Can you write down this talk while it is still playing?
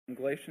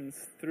Galatians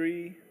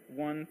 3,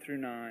 1 through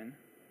 9.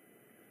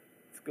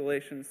 It's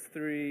Galatians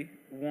 3,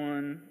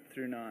 1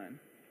 through 9.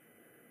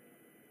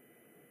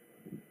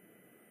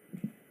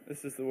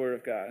 This is the word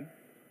of God.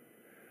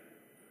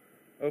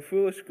 O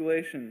foolish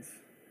Galatians,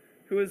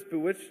 who has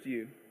bewitched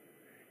you?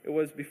 It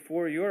was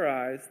before your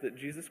eyes that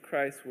Jesus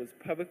Christ was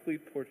publicly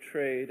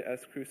portrayed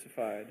as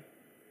crucified.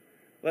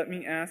 Let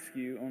me ask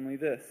you only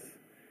this: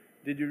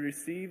 did you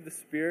receive the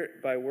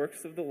Spirit by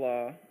works of the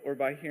law or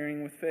by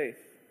hearing with faith?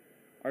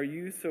 Are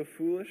you so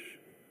foolish?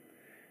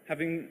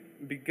 Having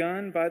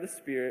begun by the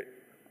Spirit,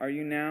 are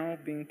you now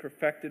being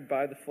perfected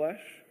by the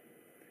flesh?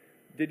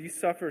 Did you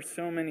suffer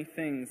so many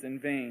things in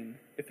vain,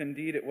 if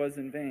indeed it was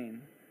in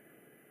vain?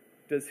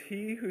 Does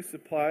he who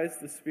supplies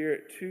the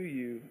Spirit to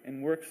you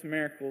and works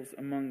miracles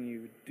among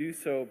you do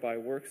so by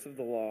works of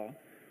the law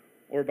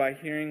or by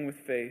hearing with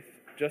faith,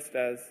 just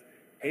as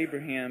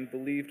Abraham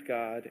believed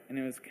God and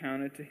it was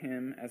counted to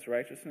him as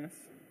righteousness?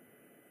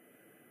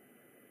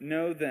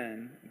 Know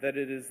then that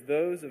it is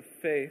those of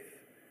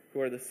faith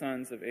who are the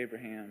sons of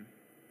Abraham.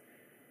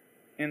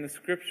 And the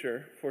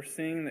Scripture,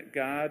 foreseeing that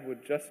God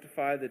would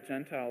justify the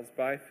Gentiles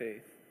by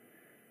faith,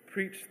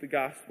 preached the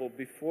gospel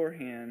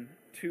beforehand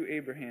to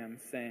Abraham,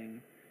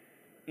 saying,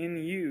 "In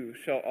you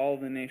shall all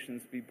the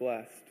nations be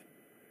blessed."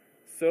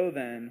 So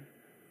then,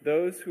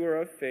 those who are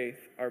of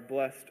faith are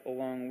blessed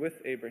along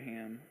with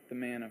Abraham, the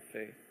man of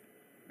faith.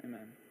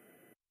 Amen.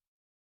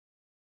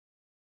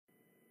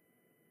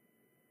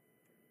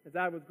 As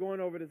I was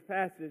going over this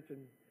passage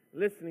and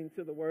listening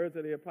to the words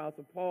of the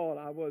Apostle Paul,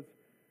 I was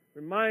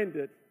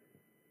reminded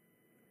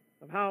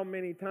of how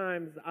many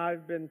times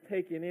I've been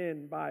taken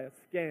in by a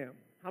scam.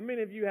 How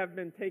many of you have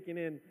been taken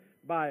in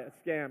by a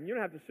scam? You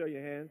don't have to show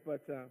your hands,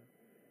 but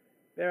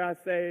dare I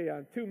say,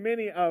 too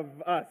many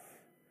of us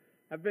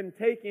have been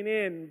taken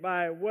in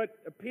by what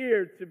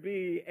appeared to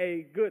be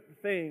a good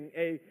thing,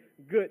 a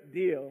good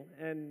deal,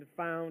 and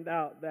found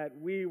out that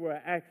we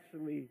were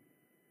actually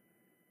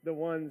the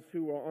ones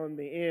who were on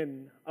the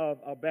end of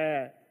a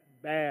bad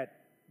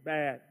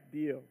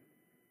deal,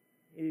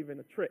 even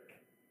a trick.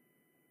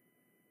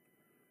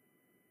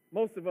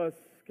 Most of us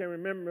can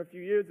remember a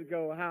few years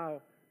ago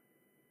how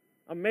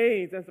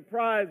amazed and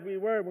surprised we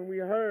were when we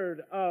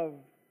heard of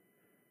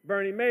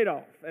Bernie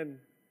Madoff and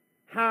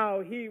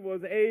how he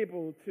was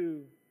able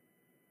to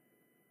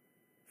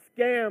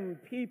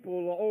scam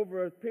people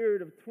over a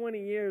period of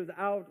 20 years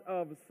out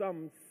of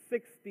some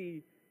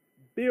 $60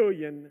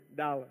 billion.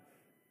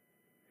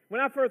 When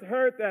I first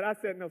heard that, I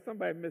said, no,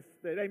 somebody missed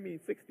it. They mean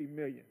 60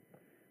 million.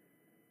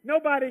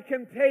 Nobody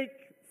can take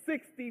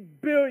 $60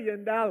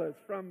 billion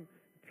from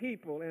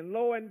people. And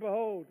lo and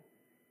behold,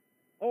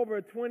 over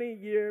a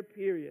 20-year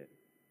period,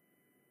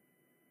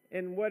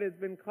 in what has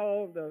been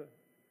called the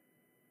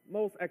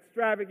most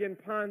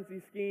extravagant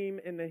Ponzi scheme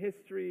in the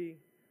history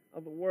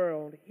of the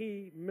world,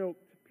 he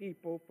milked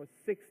people for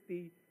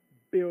 $60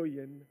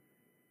 billion.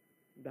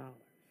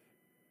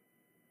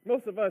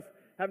 Most of us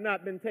have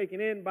not been taken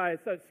in by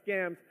such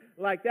scams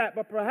like that,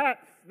 but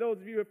perhaps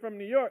those of you who are from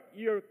New York,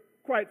 you're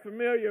quite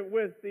familiar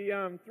with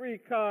the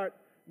three-card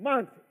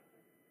Monte,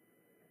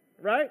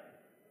 right?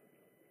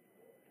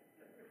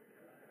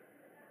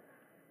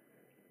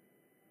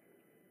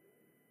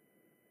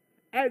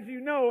 As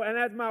you know, and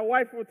as my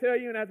wife will tell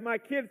you, and as my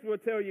kids will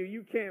tell you,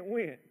 you can't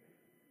win.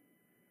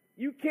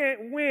 You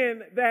can't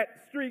win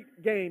that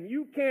street game.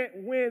 You can't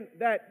win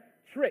that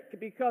trick,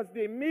 because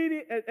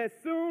as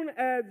soon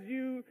as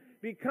you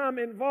become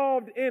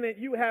involved in it,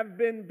 you have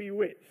been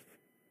bewitched.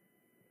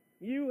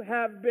 You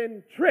have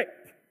been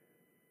tricked.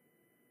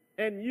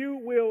 And you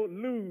will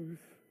lose,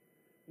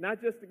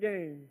 not just the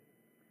game,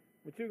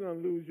 but you're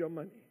going to lose your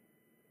money.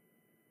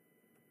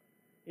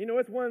 You know,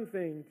 it's one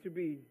thing to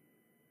be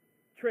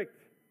tricked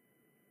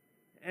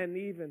and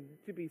even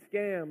to be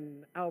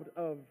scammed out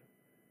of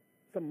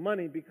some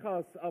money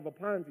because of a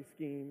Ponzi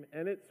scheme.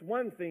 And it's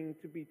one thing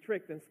to be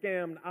tricked and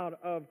scammed out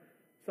of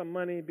some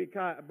money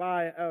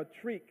by a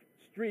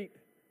street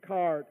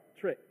card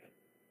trick.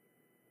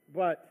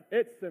 But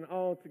it's an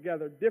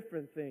altogether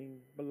different thing,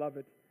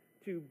 beloved,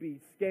 to be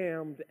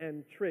scammed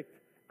and tricked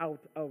out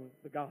of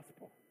the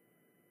gospel.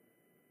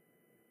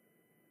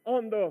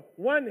 On the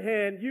one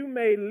hand, you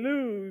may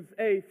lose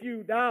a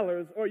few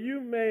dollars or you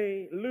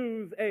may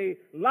lose a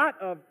lot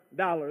of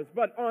dollars.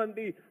 But on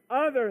the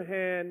other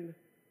hand,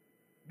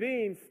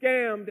 being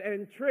scammed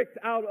and tricked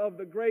out of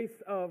the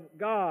grace of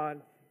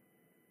God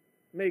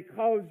may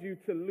cause you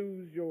to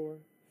lose your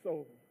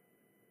soul.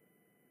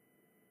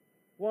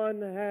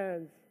 One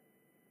has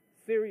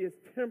serious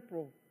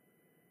temporal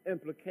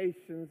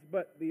implications,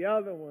 but the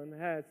other one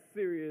has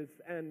serious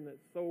and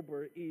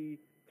sober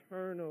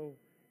eternal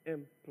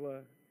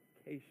implications.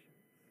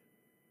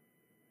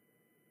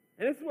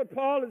 And this is what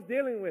Paul is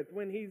dealing with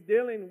when he's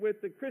dealing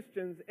with the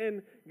Christians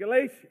in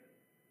Galatia.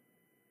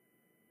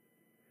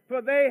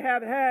 For they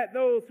have had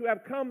those who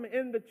have come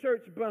in the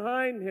church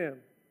behind him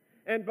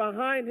and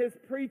behind his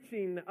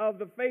preaching of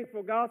the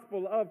faithful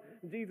gospel of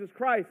Jesus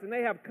Christ. And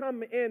they have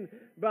come in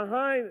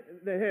behind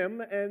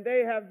him and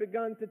they have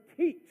begun to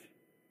teach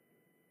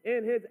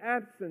in his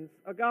absence,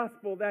 a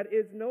gospel that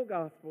is no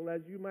gospel,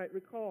 as you might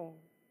recall.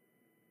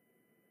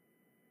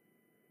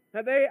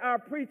 That they are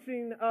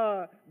preaching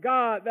a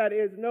God that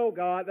is no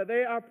God, that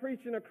they are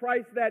preaching a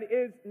Christ that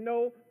is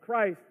no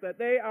Christ, that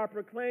they are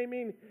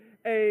proclaiming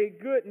a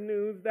good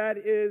news that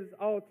is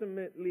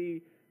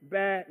ultimately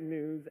bad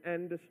news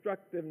and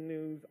destructive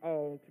news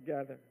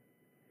altogether.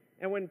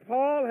 And when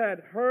Paul had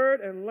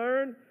heard and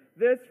learned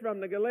this from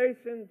the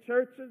Galatian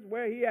churches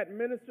where he had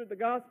ministered the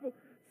gospel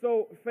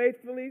so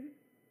faithfully,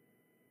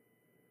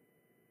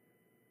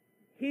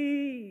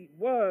 he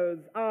was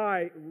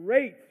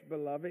irate,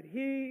 beloved.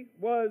 He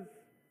was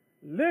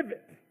livid.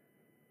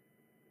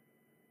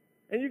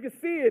 And you can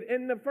see it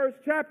in the first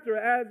chapter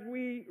as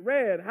we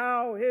read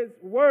how his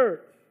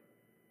words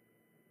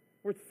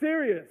were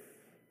serious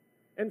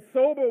and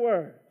sober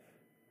words.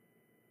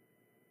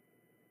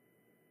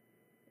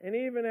 And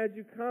even as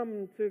you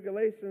come to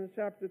Galatians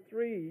chapter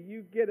 3,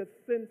 you get a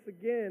sense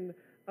again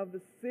of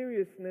the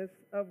seriousness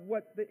of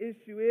what the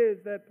issue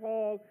is that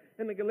Paul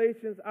and the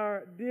Galatians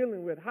are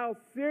dealing with, how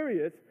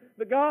serious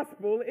the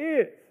gospel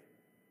is.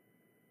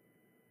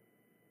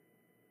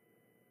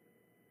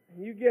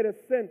 And you get a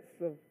sense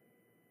of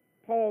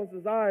Paul's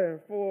desire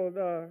for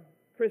the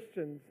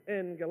Christians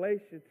in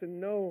Galatia to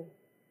know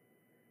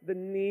the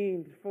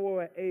need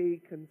for a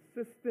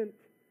consistent,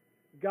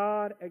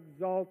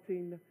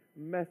 God-exalting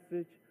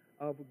message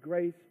of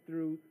grace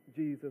through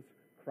Jesus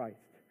Christ.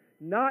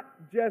 Not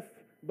just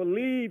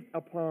believed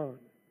upon,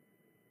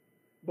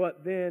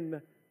 but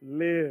then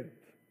lived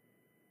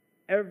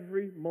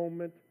every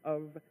moment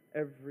of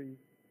every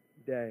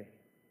day.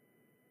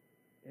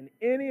 And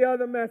any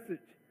other message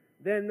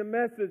than the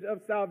message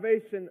of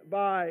salvation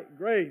by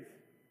grace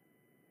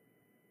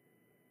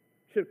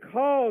should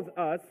cause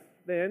us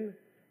then,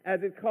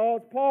 as it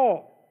caused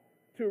Paul,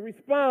 to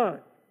respond.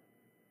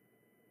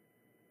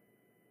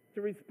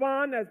 To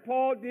respond as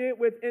Paul did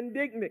with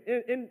indignation.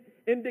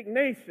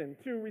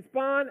 To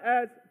respond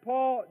as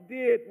Paul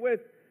did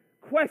with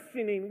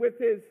questioning, with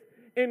his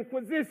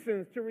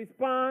inquisitions. To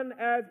respond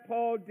as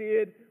Paul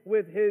did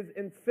with his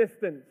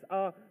insistence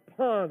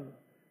upon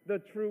the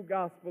true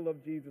gospel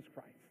of Jesus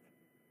Christ.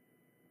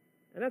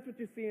 And that's what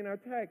you see in our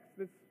text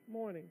this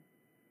morning.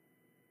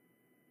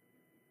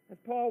 As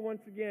Paul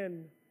once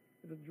again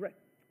is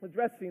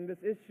addressing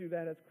this issue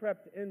that has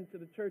crept into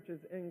the churches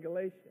in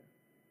Galatia.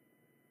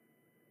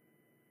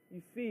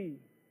 You see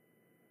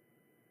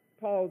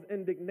Paul's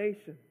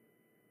indignation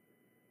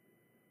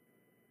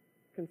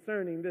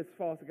concerning this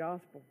false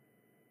gospel.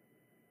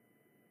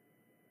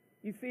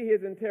 You see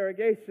his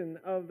interrogation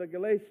of the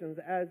Galatians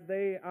as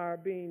they are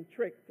being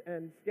tricked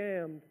and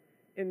scammed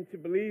into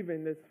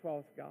believing this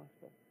false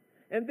gospel.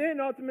 And then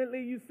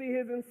ultimately you see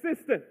his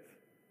insistence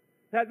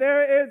that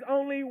there is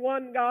only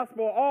one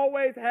gospel,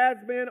 always has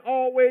been,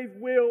 always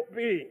will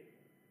be.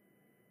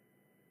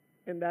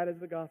 And that is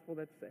the gospel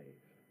that saves.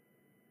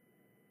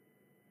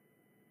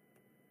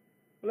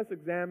 But let's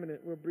examine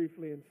it real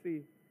briefly and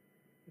see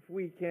if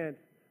we can't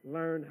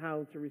learn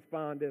how to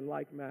respond in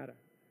like manner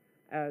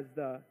as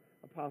the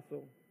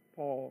Apostle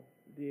Paul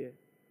did.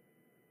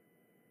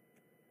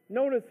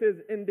 Notice his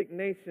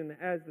indignation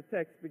as the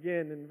text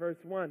begins in verse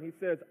 1. He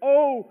says,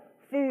 "O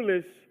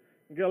foolish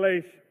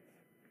Galatians."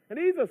 And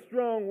these are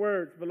strong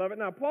words, beloved.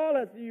 Now, Paul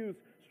has used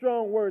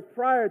strong words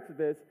prior to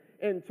this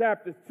in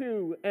chapters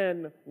 2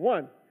 and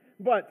 1.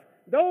 But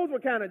those were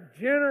kind of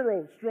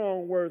general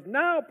strong words.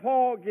 Now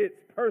Paul gets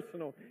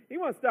personal. He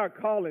wants to start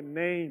calling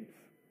names.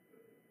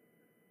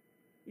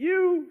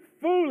 You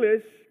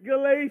foolish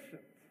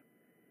Galatians.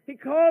 He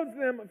calls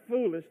them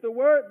foolish. The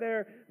word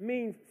there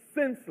means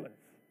senseless,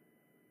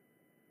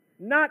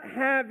 not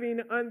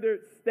having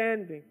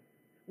understanding,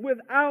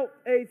 without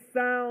a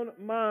sound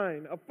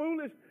mind. A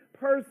foolish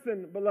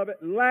person, beloved,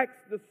 lacks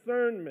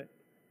discernment.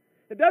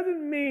 It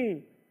doesn't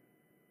mean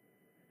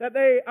that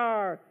they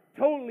are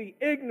totally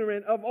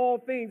ignorant of all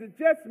things. It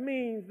just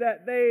means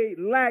that they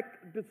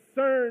lack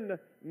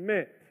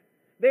discernment.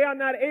 They are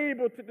not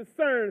able to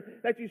discern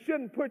that you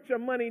shouldn't put your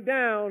money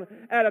down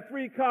at a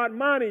 3-card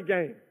money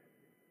game.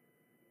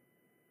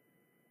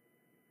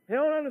 They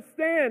don't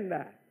understand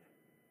that.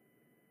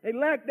 They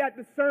lack that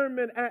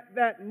discernment at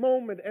that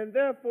moment. And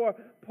therefore,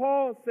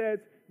 Paul says,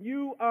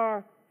 you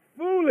are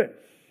foolish.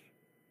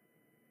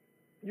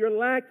 You're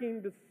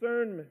lacking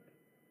discernment.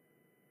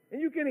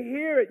 And you can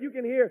hear it. You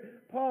can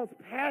hear Paul's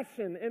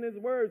passion in his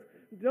words,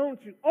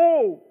 don't you?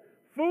 Oh,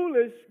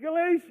 foolish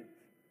Galatians.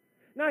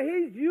 Now,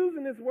 he's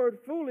using this word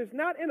foolish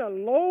not in a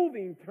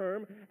loathing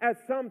term, as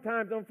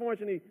sometimes,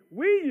 unfortunately,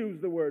 we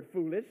use the word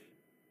foolish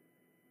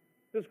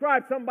to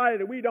describe somebody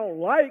that we don't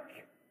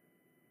like.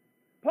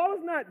 Paul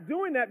is not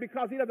doing that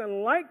because he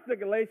doesn't like the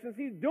Galatians.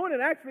 He's doing it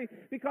actually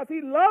because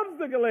he loves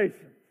the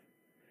Galatians.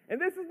 And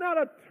this is not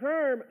a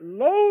term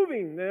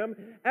loathing them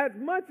as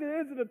much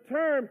as it is a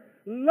term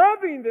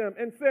loving them,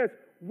 and says,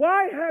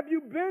 why have you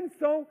been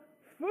so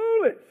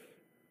foolish?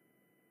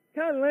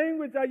 Kind of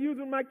language I use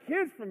with my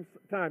kids from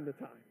time to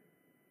time.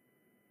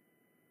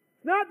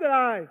 It's not that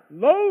I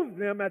loathe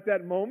them at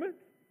that moment,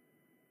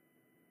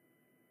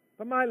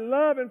 for my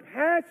love and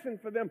passion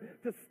for them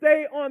to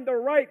stay on the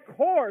right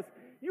course,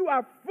 you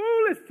are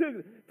foolish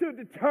to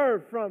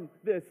deter from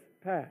this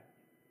path.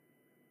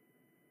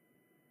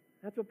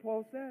 That's what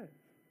Paul says.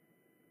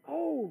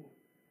 Oh,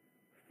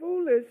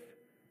 foolish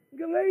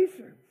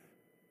Galatians.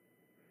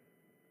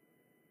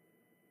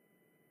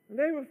 And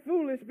they were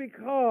foolish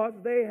because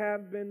they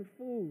have been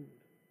fooled.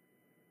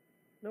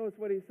 Notice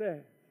what he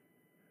says.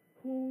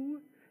 Who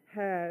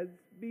has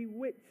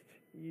bewitched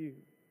you?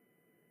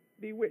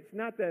 Bewitched.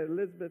 Not that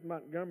Elizabeth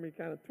Montgomery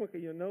kind of twinkle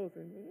your nose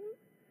and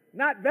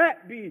not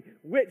that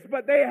bewitched,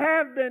 but they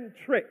have been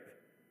tricked.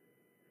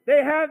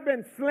 They have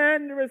been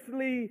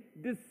slanderously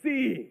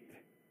deceived.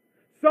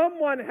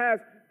 Someone has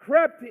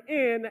crept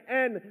in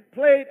and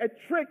played a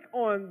trick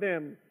on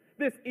them.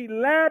 This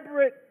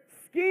elaborate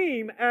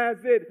scheme as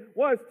it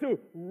was to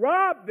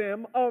rob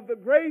them of the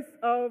grace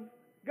of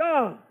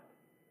God.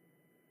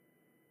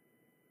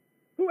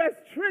 Who has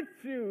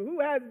tricked you? Who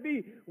has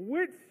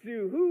bewitched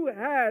you? Who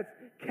has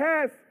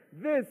cast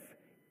this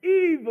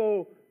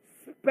evil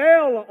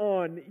spell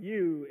on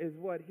you, is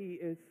what he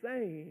is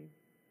saying.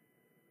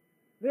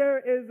 There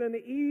is an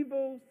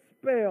evil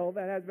spell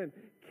that has been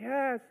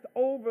cast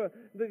over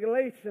the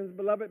Galatians,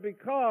 beloved,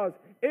 because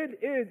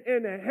it is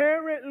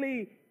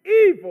inherently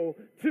evil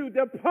to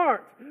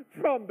depart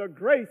from the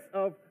grace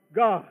of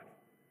God.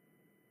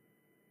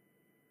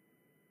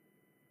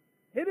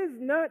 It is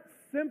not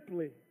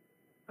simply,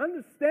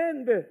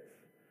 understand this,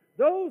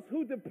 those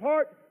who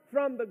depart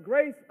from the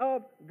grace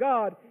of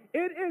God,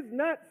 it is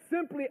not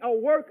simply a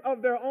work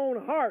of their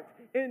own heart.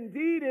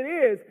 Indeed it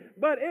is,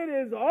 but it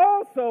is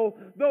also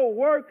the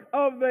work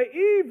of the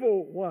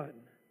evil one.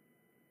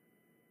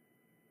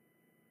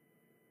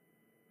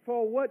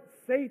 For what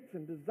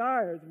Satan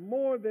desires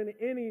more than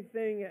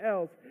anything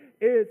else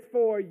is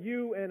for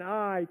you and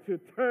I to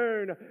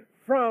turn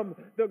from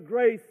the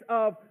grace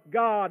of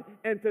God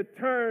and to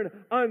turn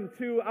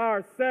unto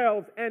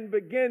ourselves and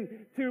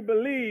begin to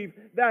believe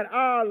that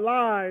our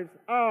lives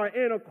are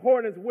in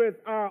accordance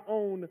with our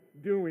own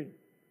doing.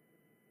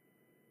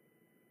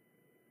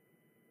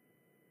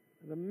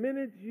 The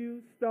minute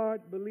you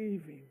start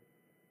believing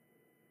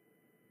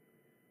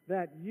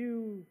that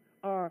you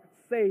are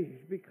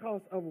saved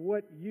because of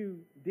what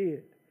you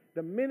did,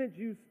 the minute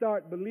you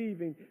start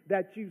believing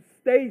that you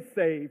stay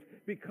saved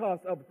because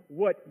of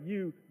what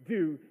you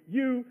do,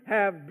 you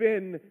have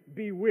been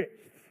bewitched.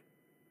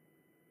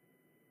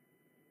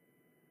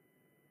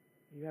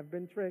 You have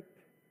been tricked.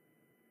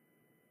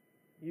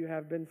 You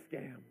have been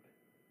scammed.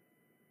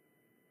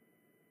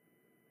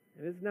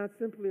 It is not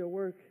simply a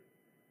work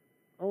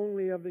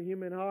only of the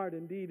human heart.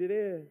 Indeed it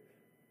is.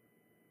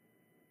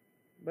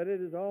 But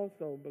it is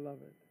also,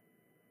 beloved,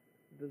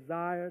 the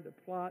desire, the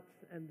plots,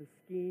 and the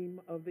scheme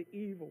of the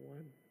evil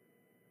one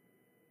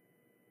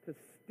to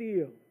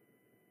steal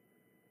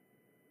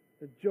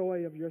the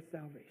joy of your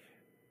salvation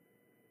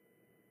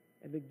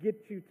and to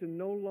get you to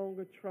no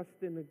longer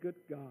trust in a good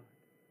God,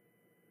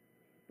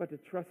 but to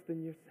trust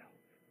in yourself.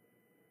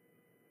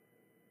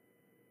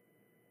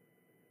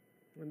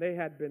 When they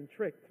had been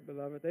tricked,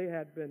 beloved, they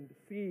had been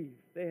deceived.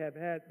 They have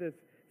had this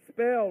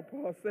spell,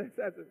 Paul says,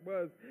 as it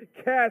was,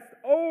 cast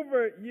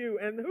over you.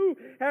 And who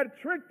had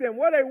tricked them?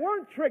 Well, they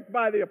weren't tricked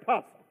by the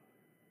apostle.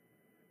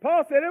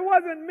 Paul said, it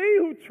wasn't me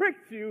who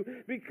tricked you,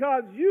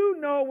 because you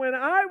know when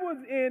I was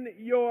in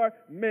your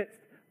midst,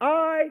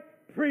 I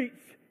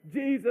preached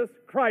Jesus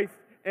Christ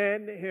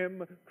and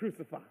Him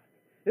crucified.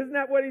 Isn't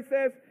that what he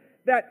says?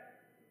 That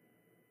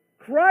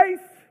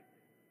Christ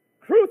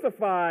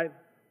crucified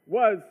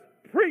was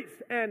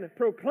preached and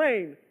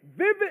proclaimed,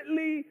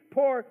 vividly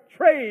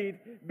portrayed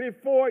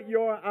before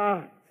your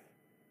eyes.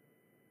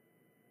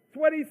 That's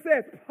what he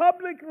says,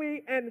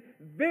 publicly and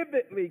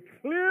vividly,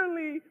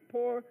 clearly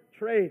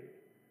portrayed.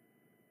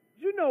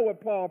 You know what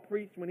Paul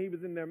preached when he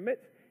was in their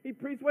midst. He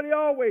preached what he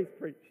always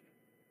preached.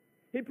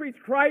 He preached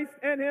Christ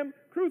and Him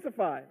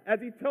crucified, as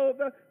he told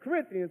the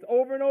Corinthians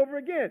over and over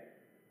again.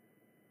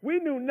 We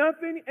knew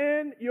nothing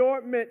in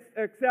your midst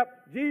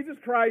except Jesus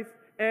Christ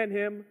and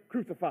Him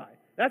crucified.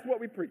 That's what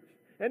we preached.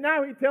 And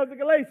now he tells the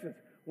Galatians,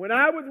 when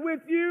I was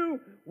with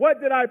you,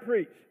 what did I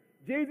preach?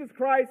 Jesus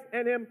Christ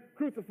and Him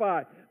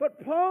crucified.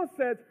 But Paul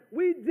says,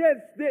 we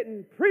just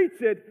didn't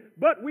preach it,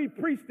 but we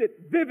preached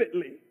it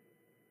vividly.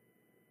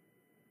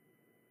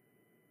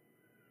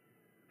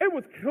 It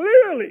was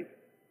clearly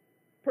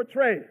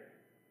portrayed.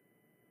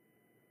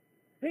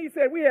 He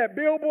said we had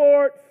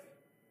billboards,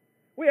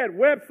 we had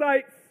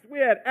websites, we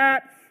had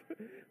apps,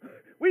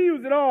 we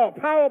used it all,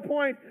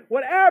 PowerPoint,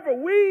 whatever.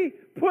 We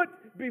put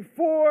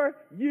before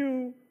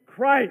you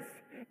Christ,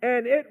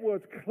 and it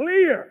was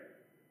clear.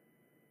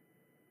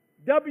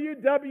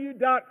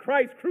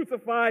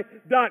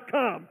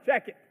 www.christcrucified.com.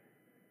 Check it.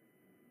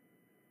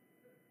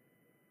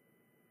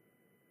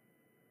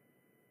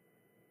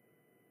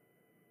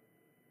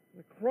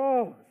 The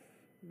cross,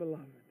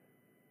 beloved.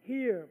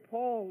 Here,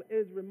 Paul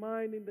is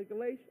reminding the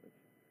Galatians,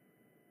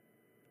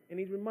 and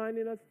he's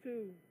reminding us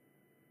too,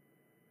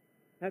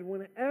 that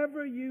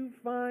whenever you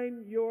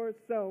find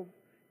yourself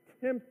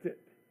tempted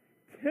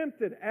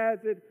as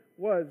it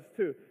was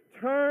to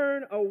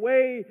turn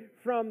away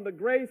from the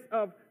grace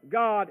of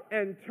God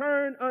and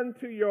turn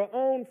unto your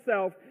own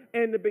self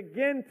and to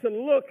begin to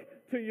look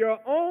to your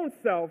own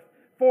self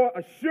for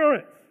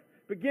assurance.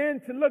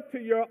 Begin to look to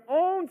your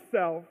own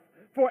self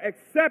for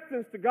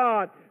acceptance to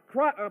God.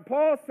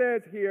 Paul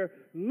says here,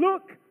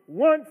 look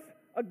once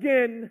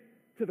again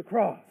to the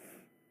cross.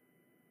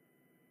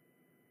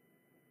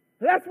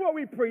 That's what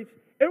we preach.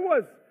 It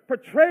was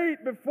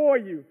portrayed before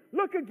you.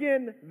 Look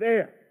again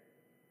there.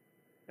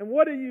 And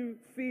what do you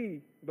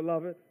see,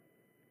 beloved?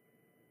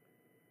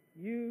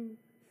 You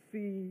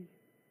see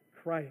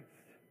Christ.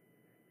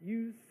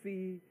 You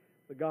see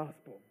the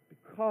gospel,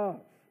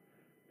 because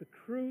the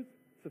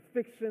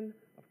crucifixion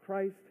of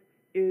Christ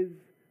is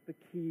the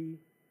key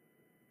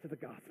to the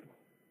gospel.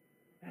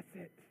 That's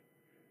it.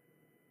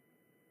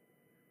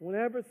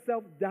 Whenever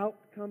self-doubt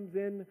comes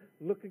in,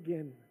 look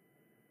again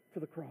to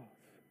the cross.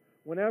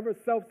 Whenever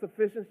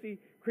self-sufficiency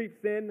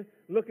creeps in,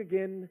 look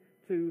again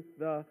to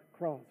the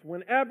cross.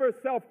 Whenever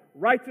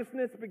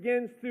self-righteousness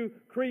begins to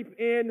creep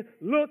in,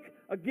 look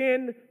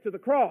again to the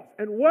cross.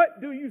 And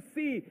what do you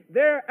see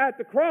there at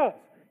the cross?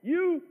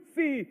 You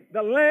see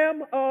the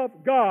Lamb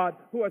of God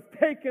who has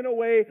taken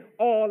away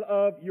all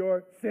of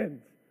your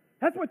sins.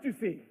 That's what you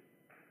see.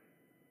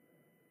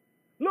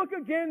 Look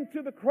again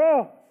to the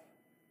cross.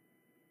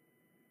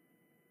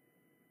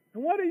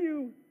 And what do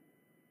you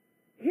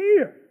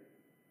hear?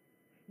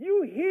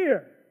 You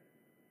hear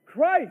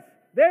Christ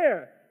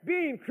there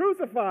being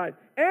crucified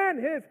and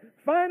his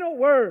final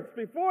words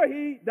before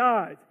he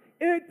dies.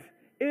 It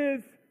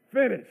is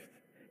finished.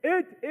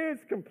 It is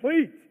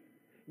complete.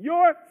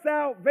 Your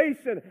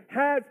salvation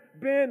has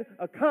been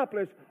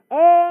accomplished.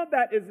 All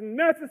that is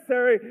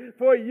necessary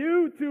for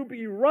you to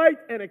be right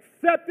and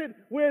accepted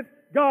with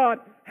God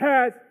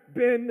has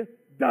been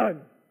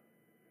done.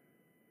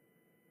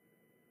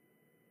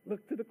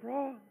 Look to the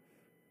cross.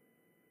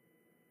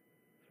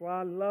 That's why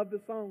I love the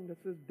song that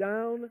says,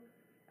 down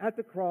at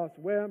the cross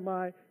where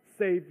my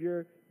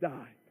Savior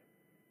died.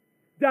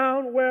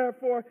 Down where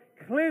for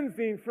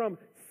cleansing from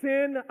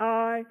sin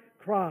I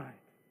cried.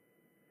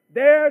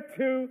 There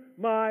to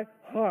my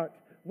heart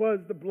was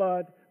the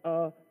blood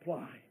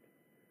applied.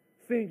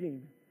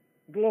 Singing,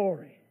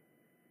 glory,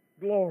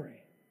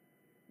 glory,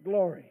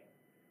 glory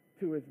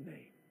to his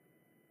name.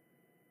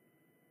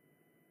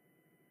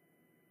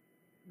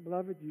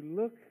 Beloved, you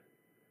look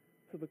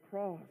to the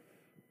cross,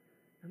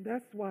 and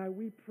that's why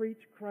we preach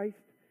Christ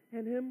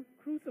and him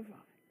crucified.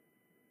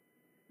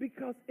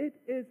 Because it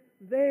is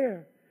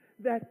there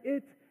that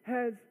it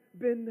has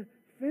been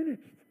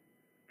finished.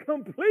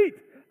 Complete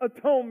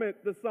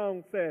atonement, the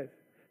song says,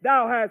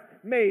 thou hast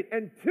made,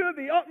 and to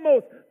the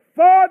utmost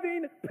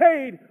farthing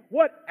paid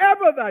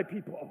whatever thy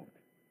people owed.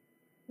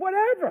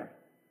 Whatever.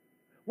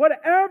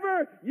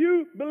 Whatever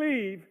you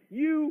believe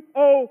you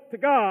owe to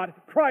God,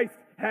 Christ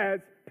has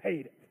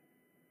paid it.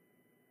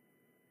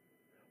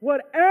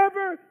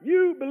 Whatever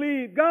you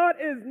believe God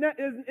is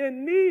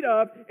in need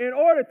of in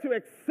order to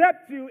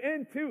accept you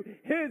into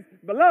his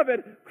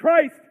beloved,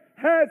 Christ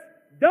has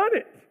done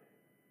it.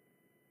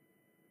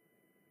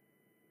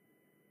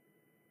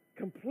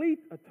 Complete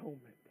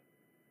atonement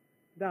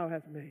thou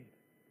hast made.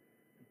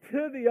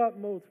 To the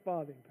utmost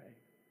farthing paid.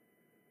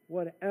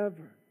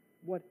 Whatever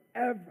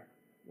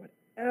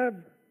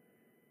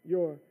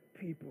your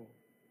people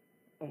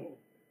owe.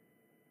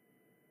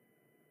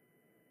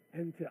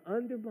 And to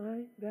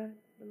undermine that,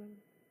 beloved,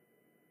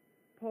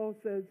 Paul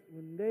says,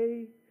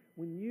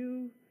 when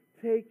you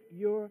take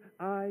your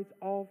eyes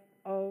off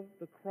of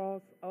the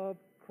cross of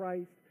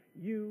Christ,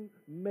 you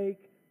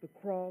make the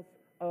cross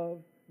of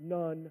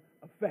none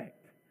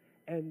effect.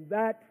 And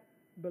that,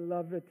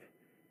 beloved,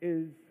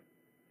 is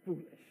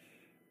foolish.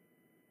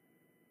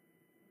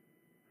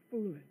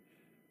 Foolish.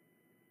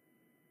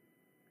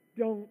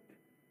 Don't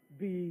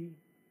be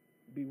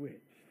bewitched.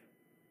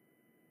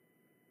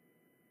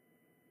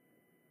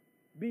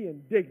 Be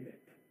indignant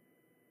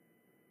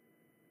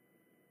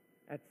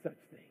at such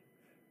things.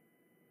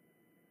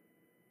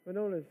 But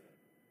notice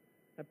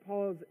that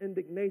Paul's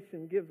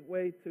indignation gives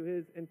way to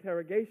his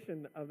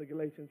interrogation of the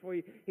Galatians,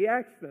 where he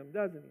asks them,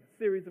 doesn't he? A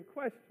series of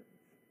questions.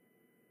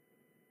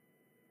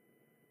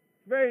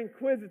 Very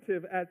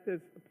inquisitive at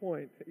this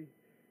point.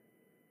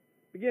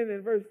 Beginning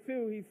in verse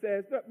 2, he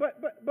says, but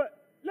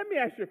let me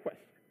ask you a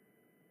question.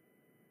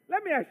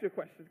 Let me ask you a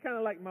question. It's kind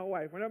of like my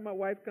wife. Whenever my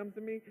wife comes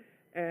to me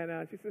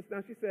and she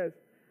says,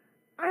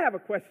 I have a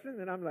question,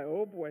 and I'm like,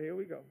 oh boy, here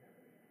we go.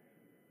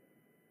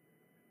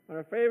 One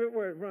of her favorite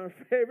words, one of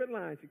her favorite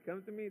lines, she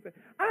comes to me and says,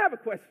 I have a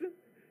question.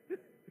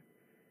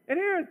 And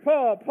here's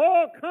Paul.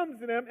 Paul comes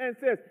to them and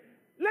says,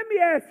 let me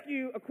ask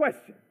you a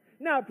question.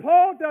 Now,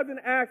 Paul doesn't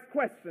ask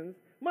questions,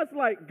 much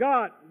like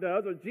God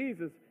does or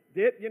Jesus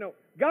did. You know,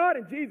 God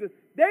and Jesus,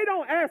 they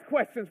don't ask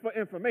questions for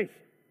information.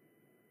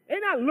 They're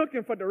not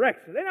looking for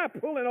direction. They're not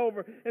pulling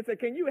over and say,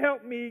 can you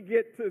help me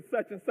get to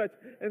such and such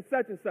and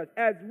such and such,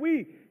 as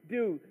we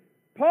do.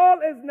 Paul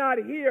is not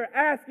here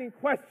asking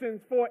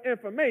questions for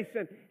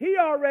information. He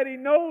already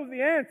knows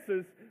the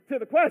answers to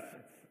the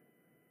questions.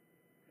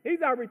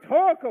 These are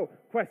rhetorical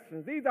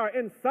questions. These are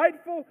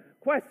insightful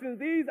questions.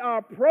 These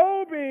are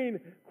probing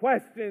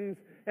questions,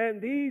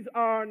 and these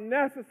are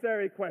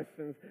necessary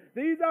questions.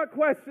 These are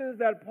questions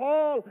that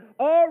Paul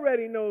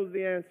already knows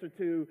the answer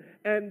to,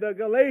 and the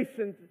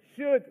Galatians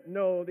should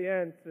know the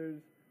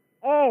answers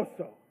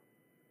also.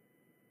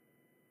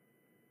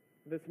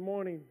 This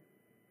morning,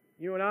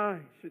 you and I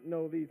should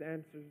know these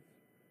answers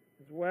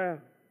as well.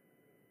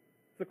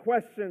 It's a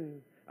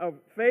question of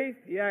faith.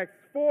 He asks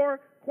 4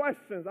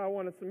 questions I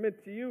want to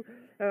submit to you.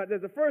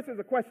 The first is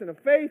a question of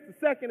faith. The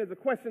second is a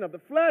question of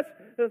the flesh.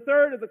 The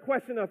third is a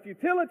question of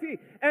futility.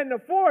 And the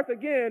fourth,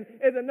 again,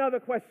 is another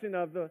question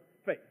of the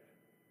faith.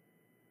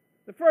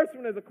 The first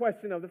one is a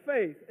question of the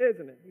faith,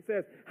 isn't it? He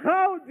says,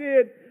 how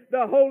did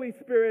the Holy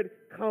Spirit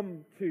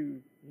come to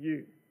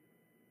you?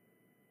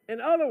 In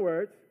other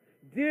words,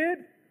 did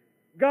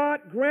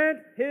God grant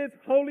His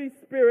Holy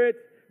Spirit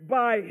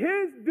by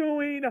His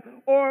doing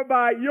or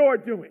by your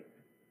doing?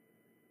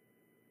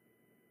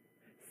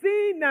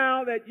 See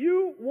now that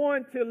you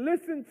want to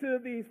listen to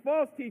these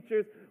false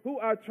teachers who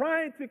are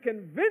trying to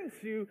convince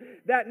you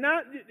that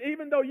now,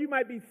 even though you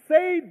might be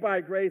saved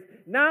by grace,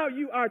 now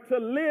you are to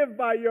live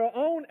by your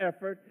own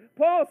effort.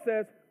 Paul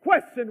says,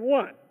 question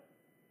 1.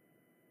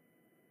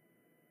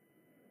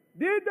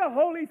 Did the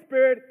Holy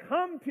Spirit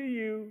come to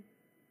you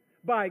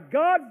by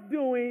God's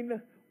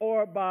doing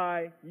or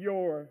by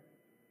your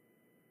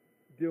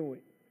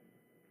doing?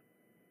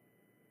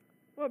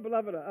 Well,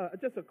 beloved,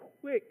 just a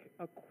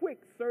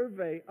quick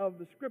survey of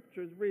the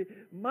Scriptures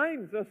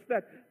reminds us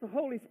that the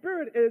Holy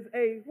Spirit is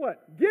a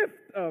what?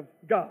 Gift of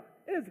God,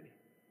 isn't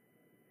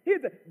He?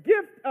 He's a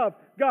gift of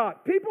God.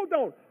 People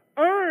don't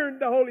earn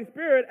the Holy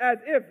Spirit as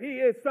if He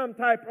is some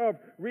type of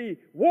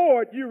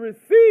reward. You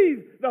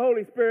receive the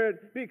Holy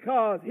Spirit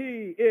because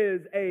He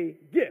is a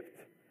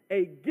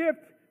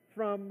gift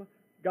from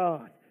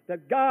God,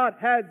 that God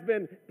has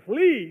been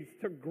pleased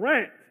to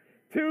grant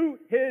to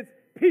His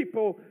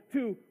people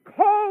to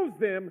cause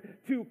them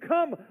to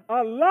come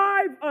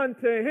alive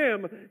unto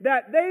Him,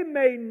 that they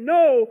may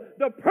know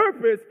the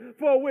purpose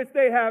for which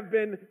they have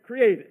been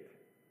created.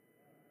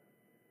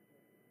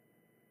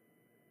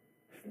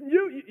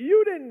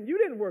 You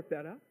didn't work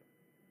that up.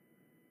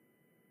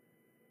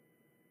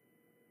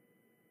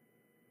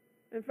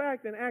 In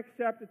fact, in Acts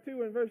chapter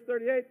 2 and verse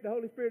 38, the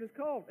Holy Spirit is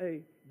called a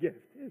gift,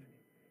 isn't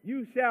He?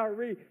 You shall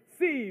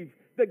receive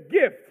the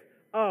gift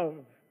of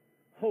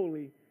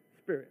Holy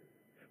Spirit.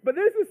 But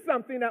this is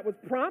something that was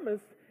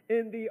promised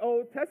in the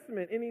Old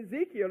Testament. In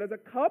Ezekiel, there's a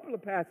couple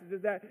of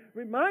passages that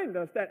remind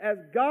us that as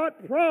God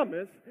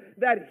promised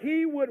that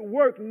He would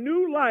work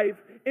new life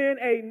in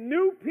a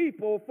new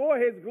people for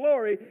His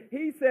glory,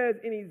 He says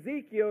in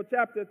Ezekiel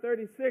chapter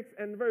 36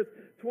 and verse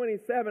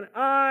 27,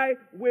 I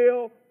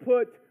will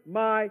put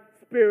my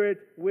Spirit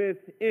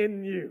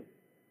within you.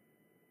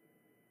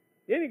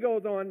 Then He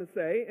goes on to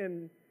say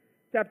in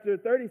chapter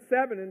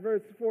 37 and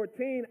verse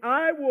 14,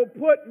 I will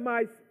put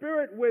my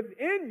Spirit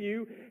within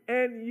you,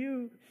 and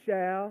you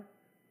shall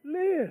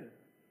live.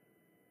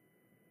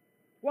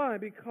 Why?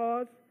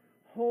 Because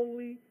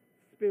Holy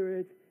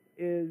Spirit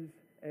is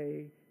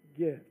a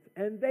gift.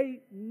 And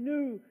they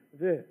knew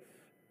this.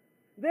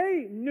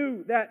 They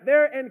knew that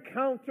their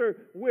encounter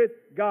with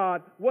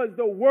God was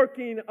the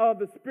working of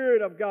the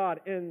Spirit of God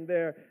in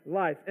their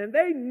life. And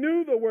they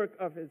knew the work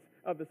of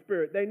the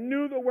Spirit. They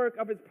knew the work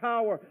of His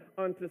power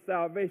unto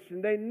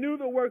salvation. They knew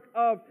the work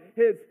of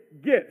His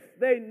gifts.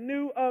 They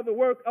knew of the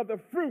work of the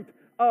fruit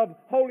of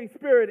Holy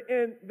Spirit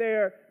in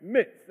their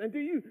midst. And do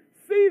you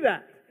see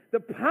that? The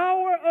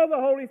power of the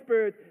Holy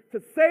Spirit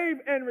to save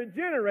and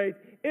regenerate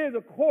is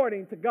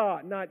according to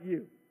God, not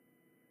you.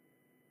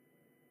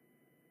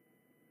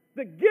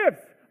 The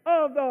gifts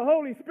of the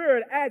Holy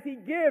Spirit as He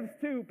gives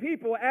to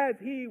people as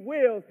He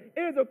wills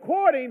is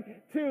according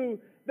to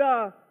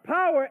the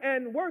power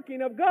and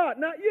working of God,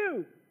 not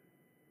you.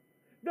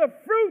 The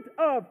fruit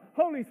of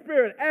Holy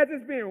Spirit as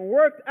it's being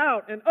worked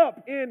out and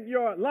up in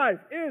your life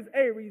is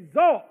a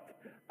result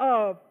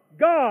of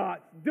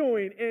God's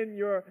doing in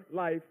your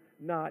life,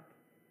 not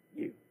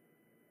you.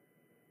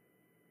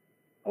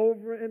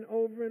 Over and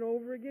over and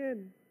over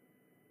again,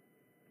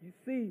 you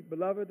see,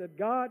 beloved, that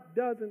God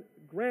doesn't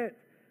grant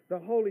the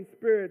Holy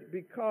Spirit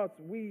because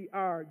we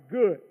are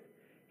good.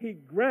 He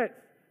grants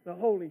the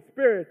Holy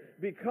Spirit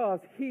because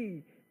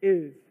He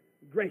is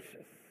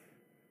gracious.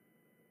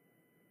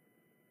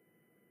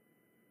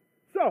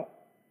 So,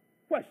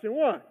 question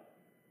 1.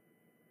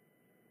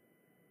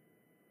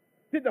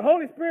 Did the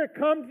Holy Spirit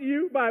come to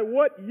you by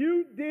what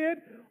you did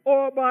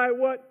or by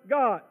what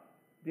God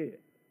did?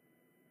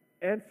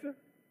 Answer: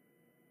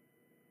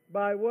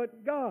 by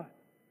what God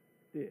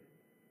did.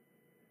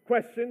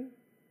 Question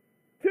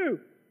 2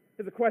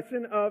 is a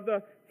question of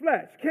the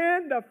flesh.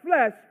 Can the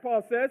flesh,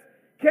 Paul says,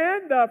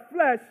 can the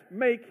flesh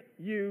make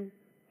you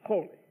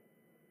holy?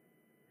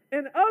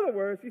 In other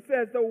words, he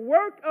says the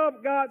work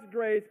of God's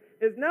grace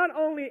is not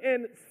only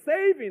in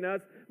saving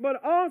us,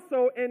 but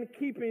also in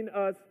keeping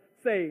us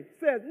saved.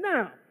 He says,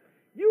 now,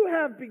 you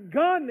have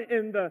begun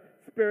in the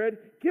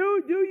Spirit.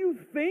 Do you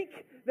think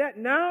that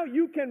now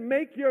you can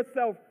make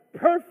yourself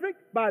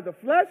perfect by the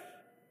flesh?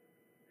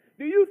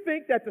 Do you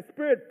think that the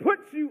Spirit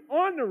puts you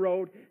on the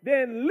road,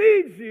 then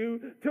leads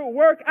you to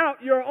work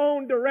out your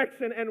own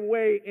direction and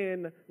way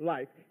in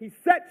life? He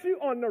sets you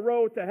on the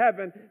road to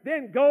heaven,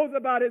 then goes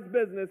about his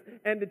business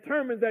and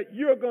determines that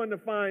you're going to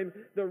find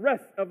the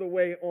rest of the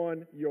way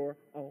on your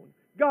own.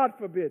 God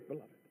forbid,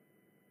 beloved.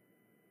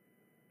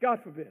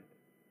 God forbid.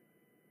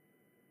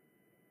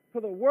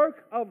 For the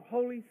work of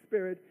Holy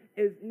Spirit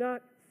is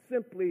not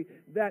simply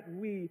that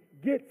we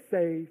get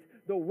saved.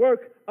 The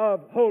work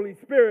of Holy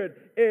Spirit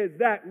is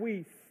that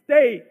we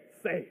stay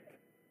saved.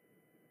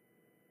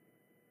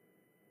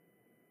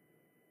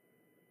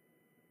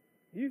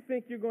 You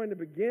think you're going to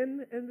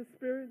begin in the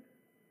Spirit,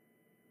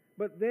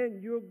 but then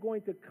you're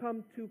going to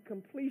come to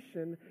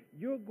completion.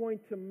 You're going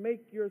to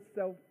make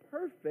yourself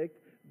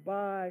perfect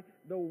by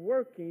the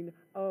working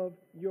of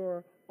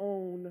your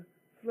own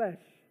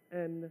flesh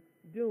and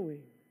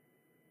doing.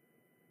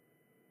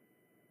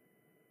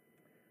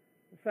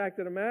 The fact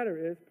of the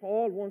matter is,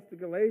 Paul wants the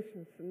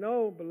Galatians to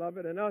know,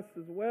 beloved, and us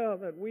as well,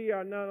 that we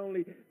are not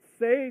only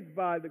saved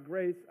by the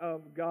grace of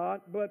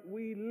God, but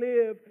we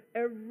live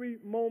every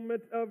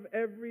moment of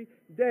every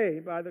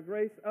day by the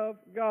grace of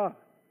God.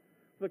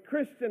 The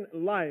Christian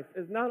life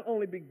is not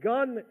only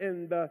begun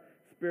in the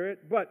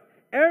Spirit, but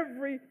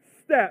every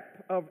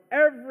step of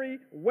every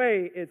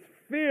way is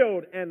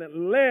filled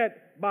and led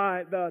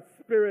by the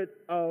Spirit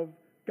of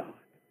God.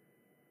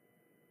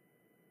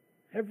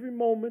 Every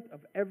moment of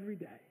every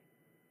day.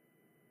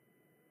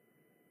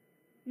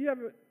 You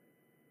ever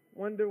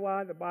wonder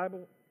why the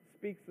Bible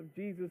speaks of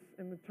Jesus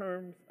in the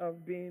terms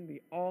of being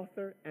the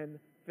author and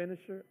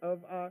finisher of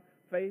our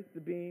faith,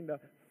 to being the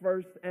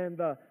first and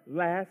the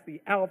last,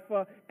 the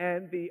Alpha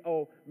and the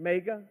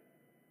Omega?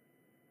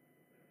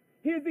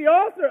 He is the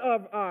author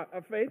of our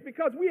faith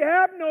because we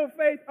have no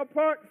faith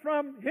apart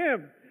from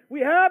Him.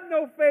 We have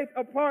no faith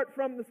apart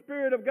from the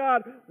Spirit of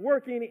God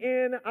working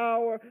in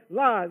our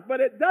lives. But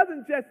it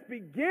doesn't just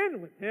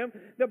begin with Him.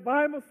 The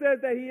Bible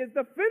says that He is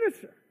the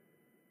finisher.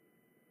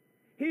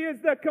 He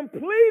is the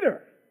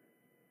completer.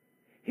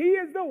 He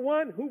is the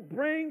one who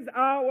brings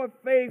our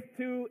faith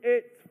to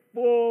its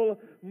full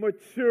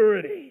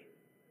maturity.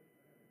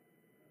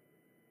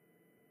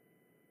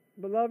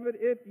 Beloved,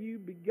 if you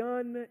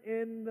begun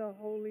in the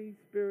Holy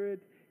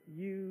Spirit,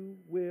 you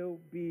will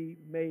be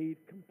made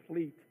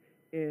complete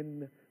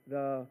in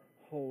the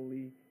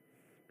Holy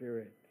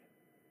Spirit.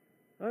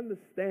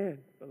 Understand,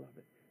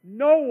 beloved,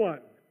 no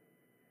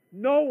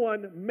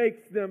one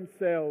makes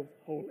themselves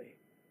holy.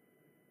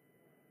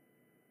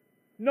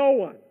 No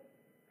one.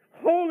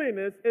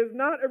 Holiness is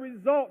not a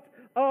result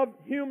of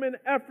human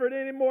effort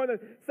any more than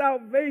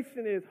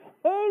salvation is.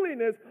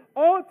 Holiness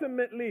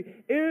ultimately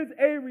is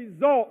a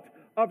result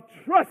of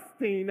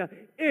trusting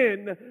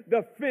in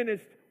the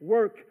finished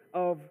work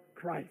of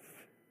Christ.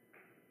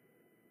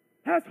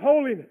 That's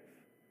holiness.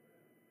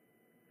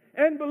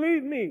 And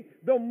believe me,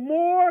 the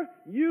more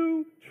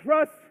you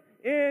trust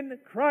in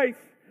Christ,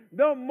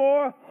 the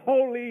more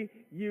holy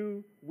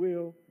you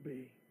will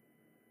be.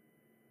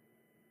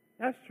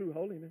 That's true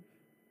holiness.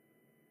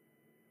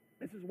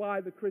 This is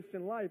why the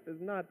Christian life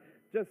is not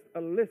just a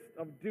list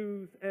of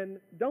do's and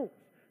don'ts.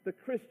 The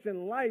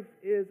Christian life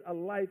is a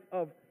life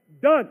of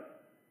done.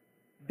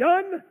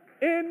 Done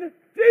in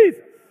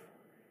Jesus.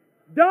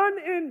 Done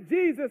in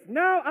Jesus.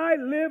 Now I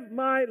live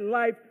my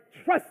life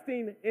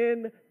trusting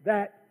in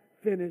that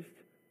finished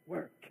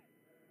work.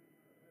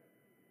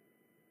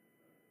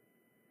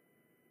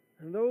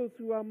 And those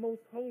who are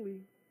most holy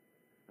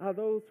are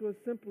those who are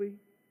simply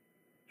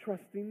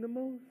trusting the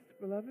most,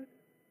 beloved.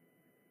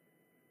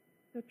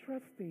 They're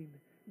trusting.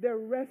 They're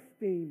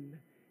resting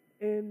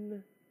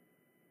in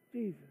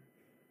Jesus.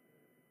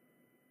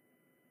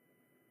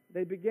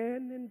 They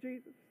began in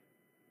Jesus.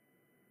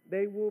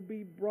 They will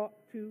be brought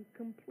to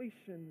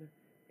completion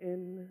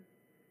in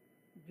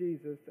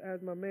Jesus.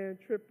 As my man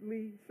Trip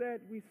Lee said,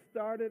 we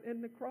started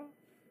in the cross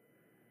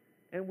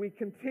and we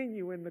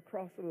continue in the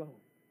cross alone.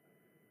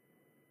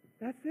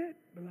 That's it,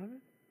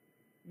 beloved.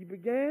 You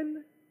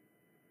began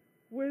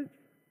with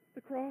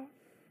the cross.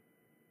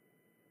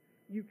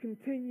 You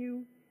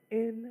continue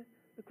in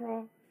the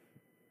cross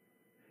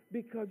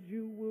because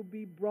you will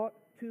be brought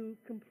to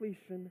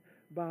completion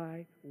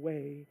by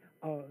way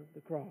of the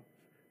cross.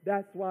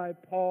 That's why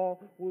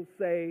Paul will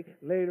say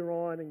later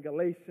on in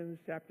Galatians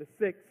chapter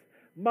 6,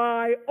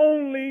 my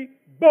only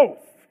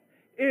boast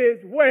is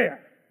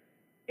where?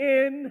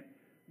 In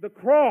the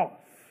cross.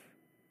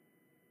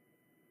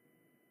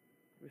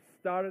 We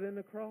started in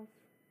the cross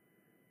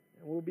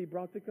and we'll be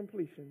brought to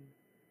completion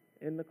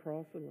in the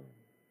cross alone.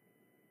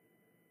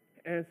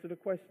 Answer to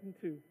question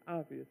 2,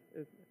 obvious,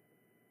 isn't it?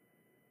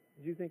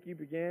 Did you think you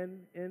began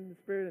in the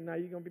Spirit and now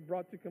you're going to be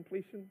brought to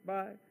completion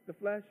by the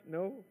flesh?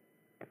 No.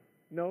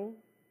 No.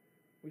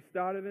 We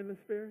started in the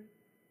Spirit.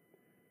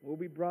 We'll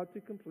be brought to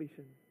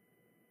completion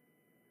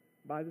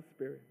by the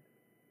Spirit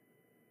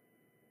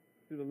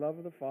through the love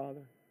of the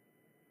Father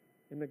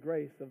and the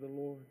grace of the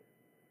Lord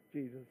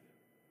Jesus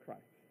Christ.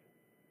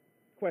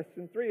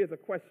 Question 3 is a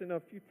question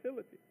of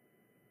futility.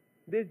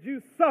 did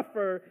you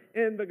suffer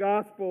in the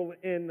gospel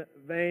in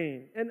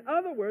vain? In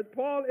other words,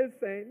 Paul is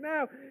saying,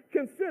 now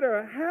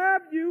consider,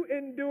 have you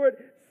endured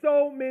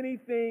so many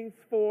things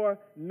for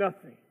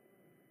nothing?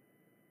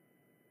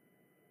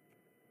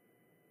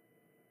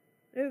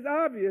 It is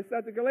obvious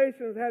that the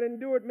Galatians had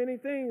endured many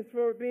things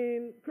for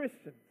being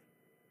Christians.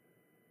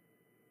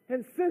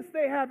 And since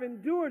they have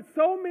endured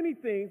so many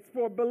things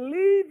for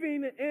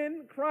believing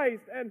in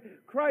Christ and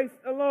Christ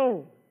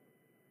alone,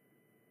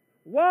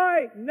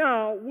 why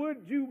now would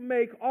you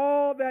make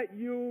all that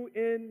you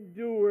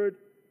endured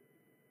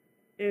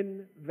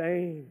in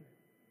vain?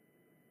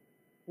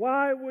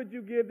 Why would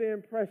you give the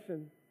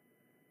impression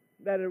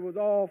that it was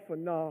all for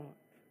naught?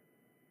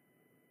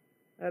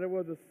 That it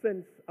was a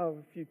sense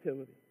of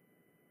futility?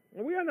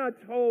 And we are not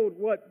told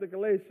what the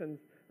Galatians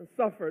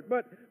suffered,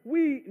 but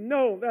we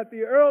know that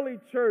the early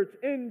church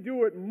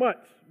endured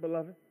much,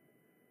 beloved.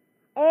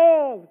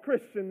 All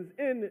Christians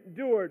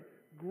endured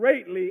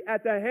greatly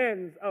at the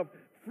hands of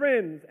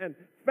friends and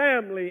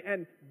family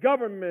and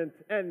government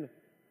and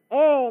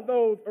all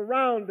those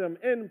around them,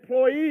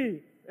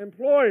 employees,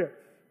 employers.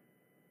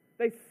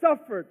 They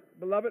suffered,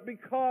 beloved,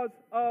 because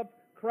of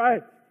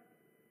Christ.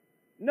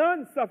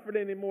 None suffered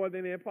any more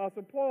than the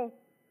Apostle Paul.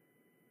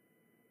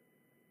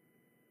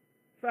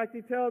 In fact,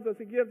 he tells us,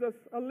 he gives us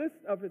a list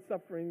of his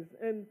sufferings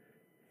in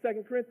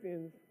 2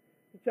 Corinthians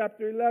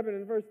chapter 11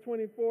 and verse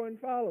 24 and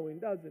following,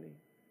 doesn't he?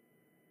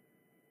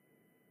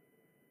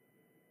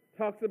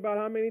 Talks about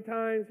how many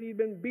times he'd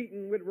been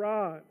beaten with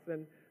rods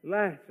and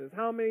lashes,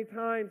 how many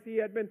times he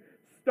had been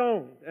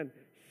stoned and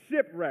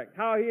shipwrecked,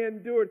 how he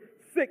endured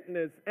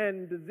sickness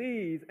and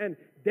disease and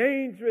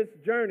dangerous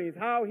journeys,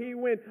 how he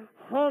went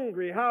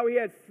hungry, how he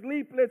had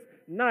sleepless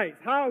nights,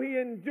 how he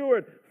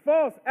endured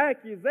false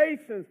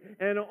accusations,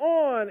 and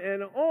on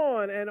and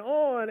on and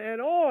on and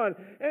on.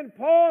 And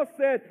Paul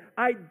said,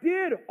 I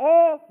did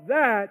all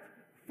that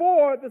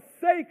for the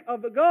sake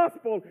of the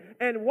gospel.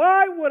 And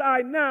why would I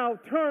now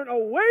turn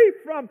away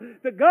from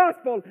the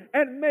gospel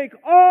and make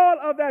all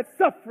of that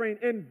suffering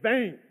in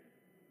vain?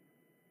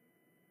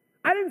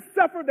 I didn't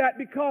suffer that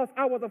because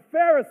I was a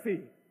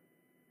Pharisee.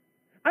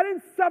 I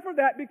didn't suffer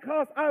that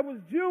because I was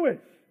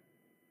Jewish.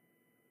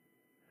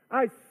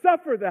 I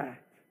suffer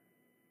that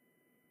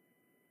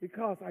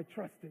because I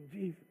trust in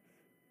Jesus.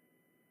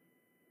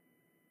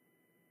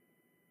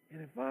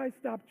 And if I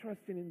stop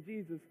trusting in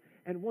Jesus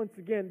and once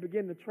again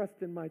begin to trust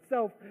in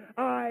myself,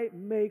 I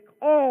make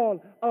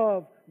all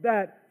of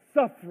that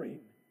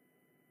suffering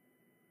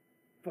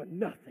for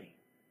nothing.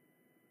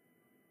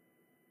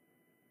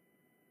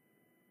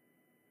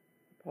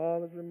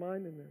 Paul is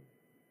reminding them.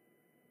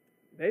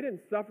 They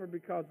didn't suffer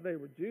because they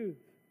were Jews.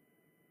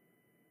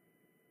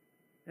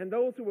 And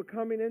those who were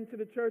coming into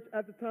the church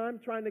at the time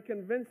trying to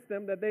convince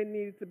them that they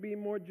needed to be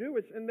more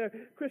Jewish in their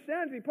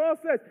Christianity. Paul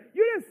says,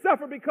 you didn't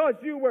suffer because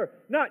you were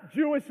not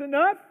Jewish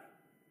enough.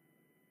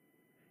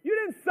 You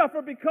didn't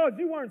suffer because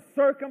you weren't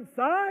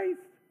circumcised.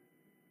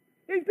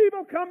 These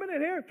people coming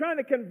in here trying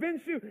to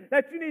convince you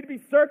that you need to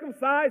be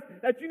circumcised,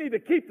 that you need to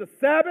keep the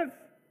Sabbath,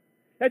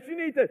 that you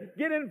need to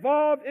get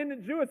involved in the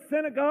Jewish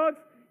synagogues.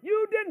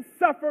 You didn't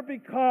suffer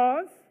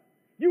because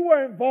you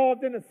were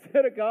involved in a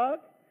synagogue.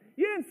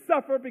 You didn't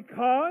suffer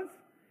because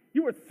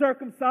you were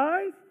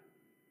circumcised.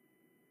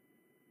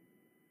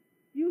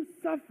 You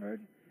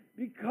suffered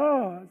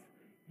because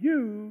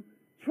you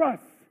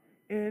trust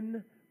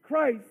in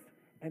Christ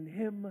and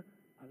Him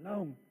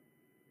alone.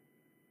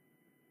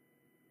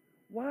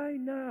 Why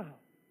now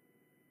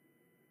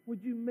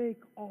would you make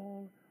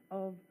all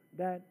of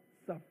that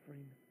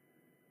suffering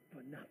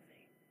for nothing?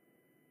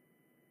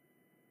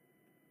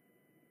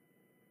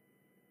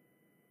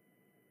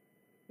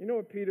 You know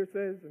what Peter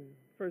says in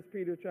 1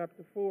 Peter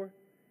chapter 4,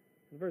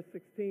 and verse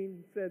 16?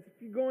 He says, if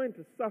you're going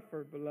to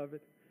suffer,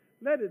 beloved,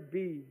 let it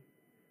be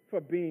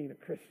for being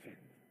a Christian.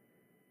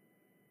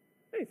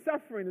 Hey,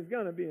 suffering is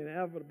going to be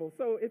inevitable.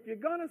 So if you're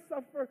going to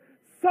suffer,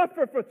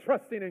 suffer for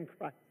trusting in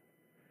Christ.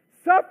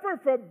 Suffer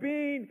for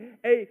being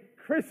a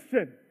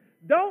Christian.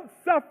 Don't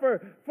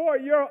suffer for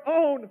your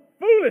own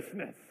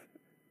foolishness.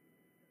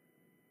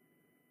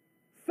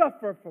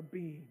 Suffer for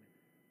being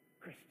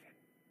Christian.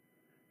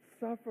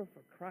 Suffer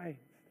for Christ.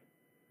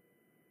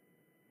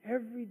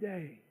 Every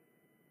day,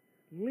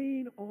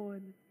 lean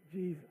on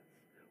Jesus.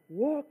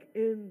 Walk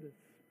in the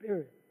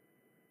Spirit.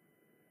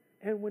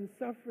 And when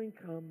suffering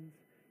comes,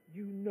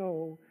 you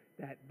know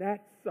that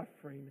that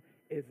suffering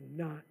is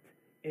not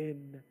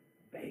in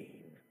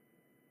vain.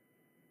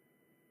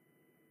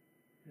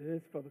 It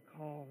is for the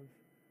cause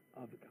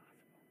of the gospel.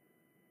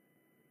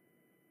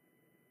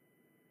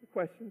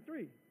 Question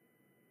 3.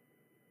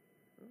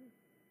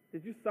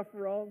 Did you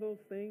suffer all those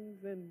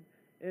things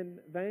in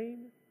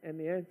vain? And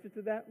the answer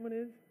to that one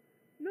is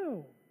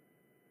no.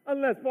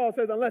 Unless Paul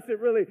says, unless it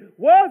really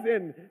was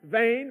in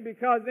vain,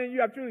 because then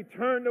you have truly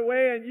turned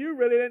away and you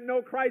really didn't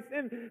know Christ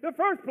in the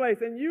first place,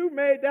 and you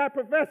made that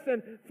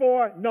profession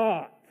for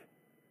naught.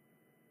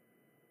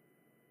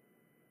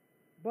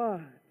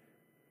 But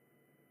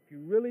if you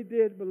really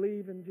did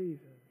believe in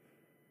Jesus,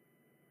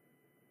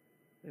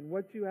 then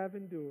what you have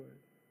endured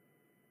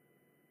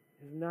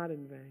is not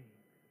in vain.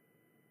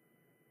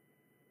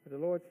 But the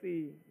Lord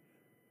sees,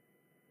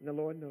 and the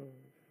Lord knows.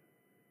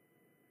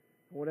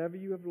 Whatever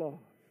you have lost,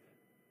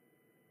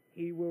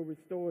 He will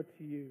restore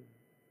to you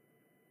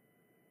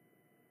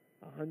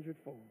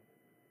 100-fold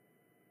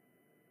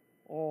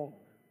all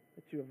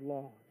that you have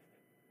lost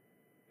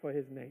for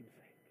His name's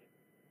sake.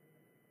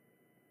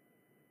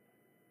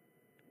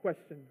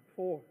 Question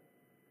 4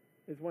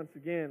 is once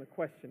again a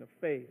question of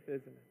faith,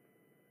 isn't it?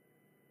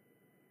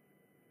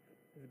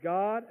 Is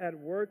God at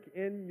work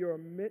in your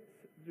midst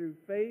through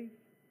faith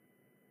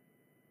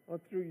or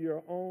through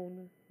your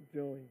own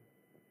doing?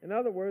 In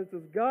other words,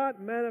 does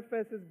God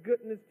manifest His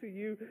goodness to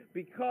you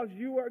because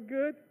you are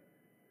good?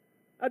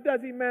 Or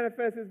does He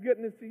manifest His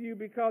goodness to you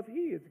because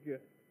He is good?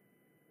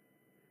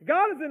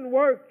 God is in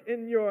work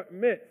in your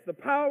midst. The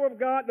power of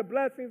God, the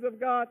blessings of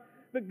God,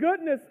 the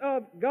goodness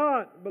of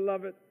God,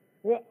 beloved,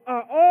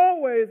 are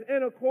always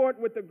in accord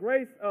with the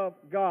grace of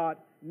God,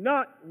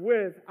 not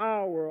with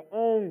our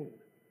own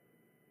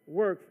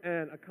works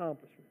and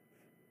accomplishments.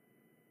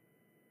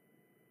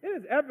 It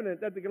is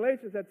evident that the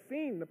Galatians had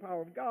seen the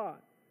power of God.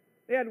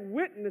 They had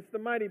witnessed the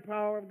mighty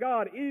power of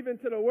God, even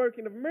to the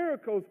working of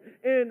miracles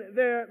in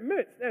their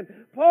midst. And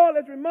Paul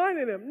is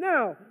reminding them,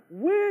 now,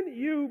 when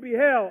you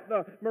beheld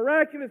the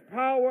miraculous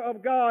power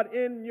of God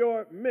in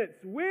your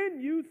midst,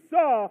 when you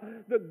saw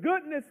the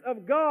goodness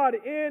of God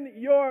in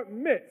your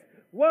midst,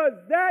 was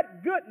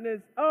that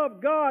goodness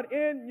of God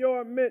in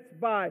your midst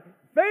by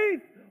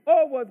faith,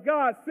 or was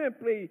God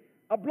simply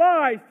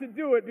obliged to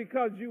do it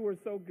because you were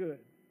so good?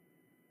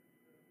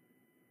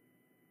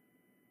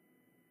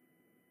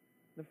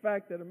 The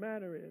fact of the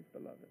matter is,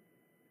 beloved,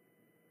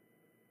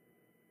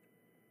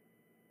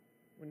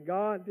 when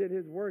God did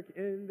His work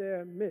in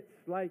their midst,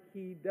 like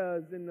He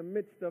does in the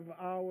midst of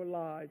our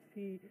lives,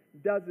 He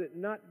does it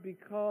not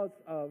because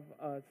of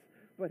us,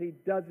 but He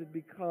does it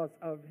because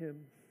of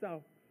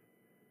Himself.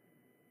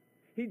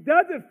 He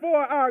does it for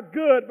our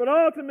good, but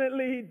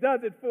ultimately He does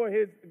it for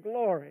His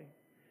glory.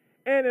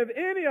 And if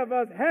any of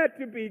us had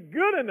to be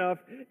good enough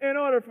in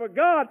order for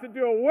God to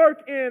do a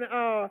work in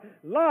our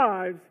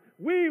lives,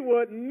 we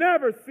would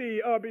never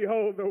see or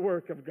behold the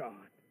work of God.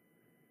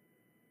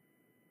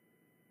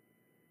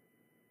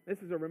 This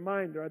is a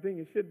reminder. I think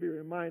it should be a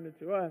reminder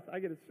to us. I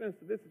get a sense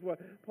that this is what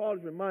Paul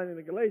is reminding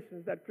the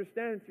Galatians, that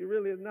Christianity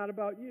really is not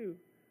about you.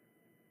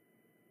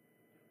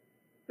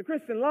 The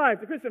Christian life,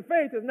 the Christian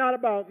faith is not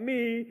about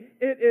me.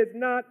 It is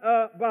not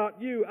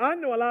about you. I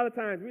know a lot of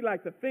times we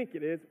like to think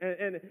it is,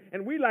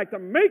 and we like to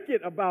make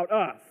it about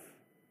us.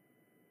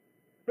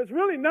 But it's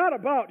really not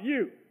about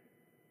you.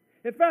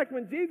 In fact,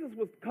 when Jesus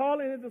was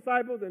calling His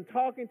disciples and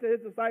talking to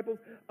His disciples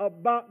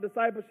about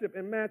discipleship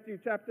in Matthew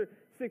chapter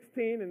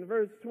 16 and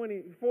verse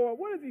 24,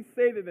 what does He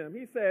say to them?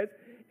 He says,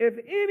 if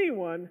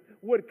anyone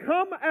would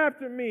come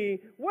after me,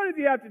 what does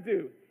he have to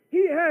do?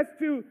 He has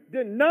to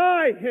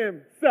deny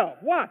himself.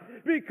 Why?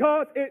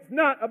 Because it's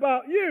not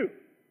about you.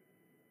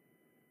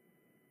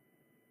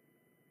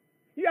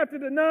 You have to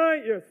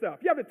deny yourself.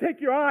 You have to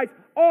take your eyes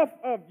off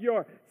of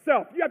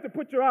yourself. You have to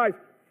put your eyes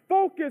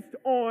focused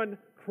on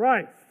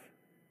Christ.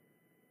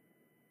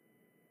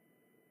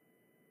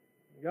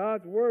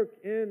 God's work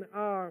in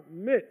our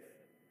midst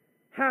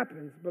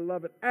happens,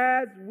 beloved,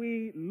 as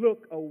we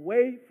look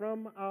away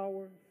from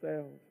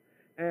ourselves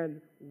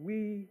and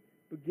we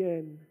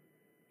begin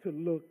to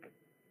look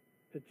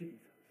to Jesus.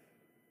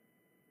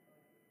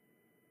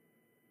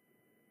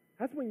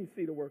 That's when you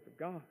see the work of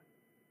God.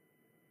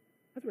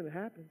 That's when it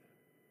happens.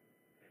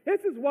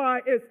 This is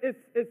why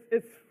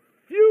it's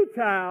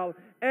futile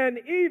and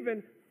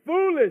even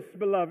foolish,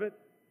 beloved,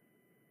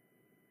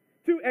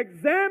 to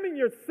examine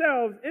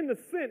yourselves in the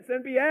sense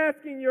and be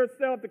asking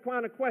yourself the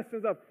kind of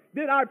questions of,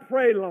 did I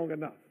pray long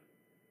enough?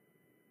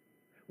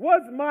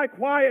 Was my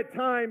quiet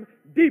time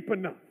deep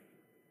enough?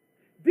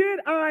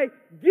 Did I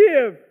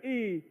give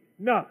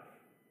enough?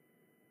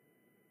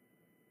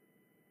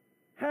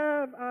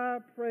 Have I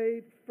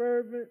prayed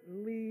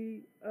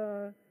fervently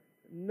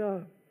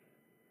enough?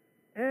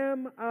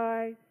 Am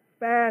I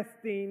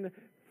fasting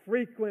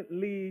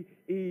frequently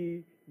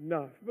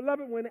enough?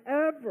 Beloved,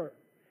 whenever,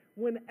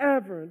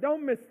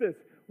 don't miss this,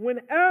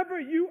 whenever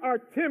you are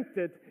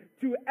tempted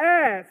to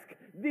ask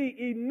the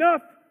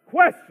enough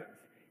questions,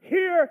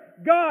 hear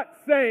God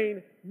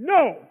saying,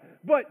 no,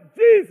 but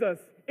Jesus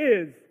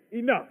is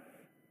enough.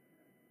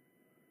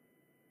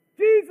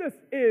 Jesus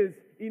is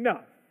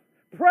enough.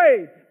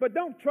 Pray, but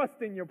don't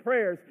trust in your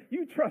prayers.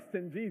 You trust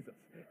in Jesus.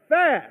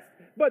 Fast,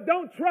 but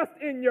don't trust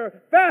in your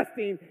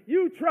fasting.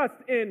 You trust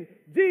in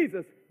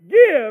Jesus.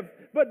 Give,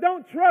 but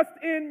don't trust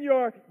in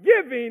your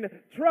giving.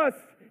 Trust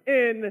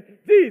in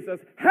Jesus.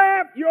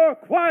 Have your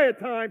quiet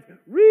times.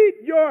 Read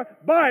your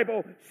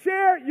Bible.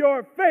 Share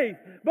your faith,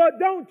 but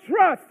don't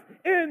trust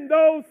in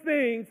those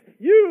things.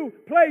 You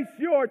place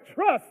your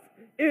trust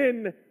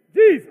in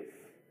Jesus.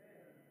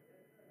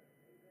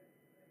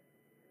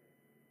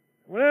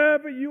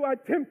 Whenever you are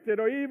tempted,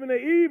 or even the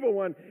evil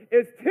one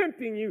is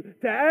tempting you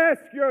to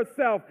ask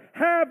yourself,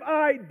 have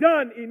I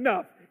done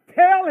enough?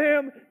 Tell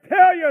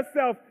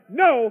yourself,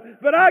 no,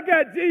 but I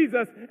got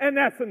Jesus, and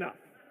that's enough.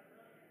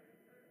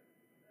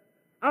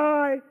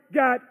 I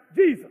got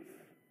Jesus.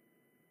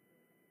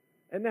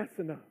 And that's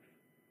enough.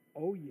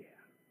 Oh, yeah.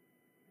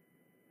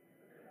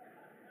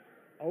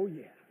 Oh,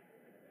 yeah.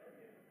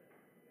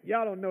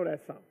 Y'all don't know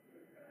that song.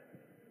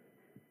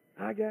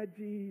 I got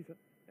Jesus,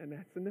 and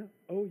that's enough.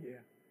 Oh, yeah.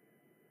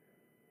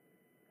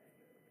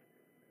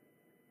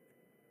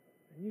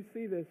 And you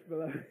see this,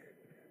 beloved.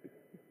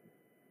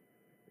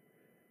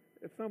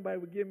 If somebody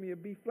would give me a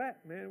B flat,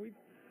 man, we.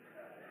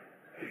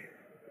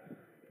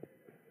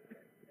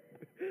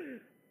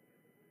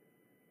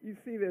 You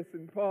see this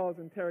in Paul's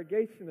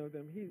interrogation of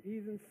them.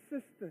 He's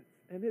insistent,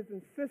 and his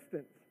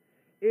insistence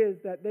is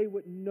that they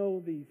would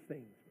know these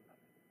things.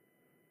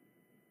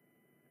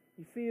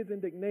 You see his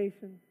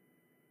indignation.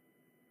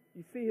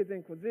 You see his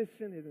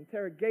inquisition, his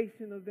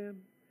interrogation of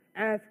them,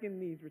 asking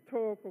these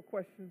rhetorical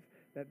questions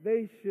that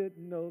they should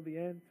know the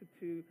answer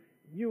to.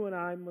 You and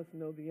I must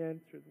know the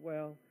answer as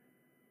well.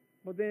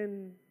 But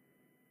then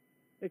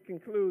it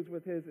concludes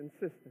with his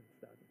insistence,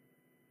 doesn't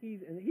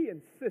it? He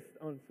insists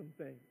on some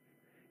things.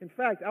 In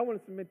fact, I want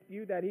to submit to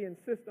you that he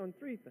insists on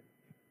three things.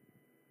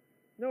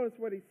 Notice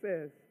what he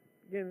says,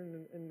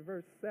 again in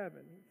verse 7.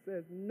 He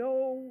says,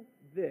 know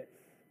this,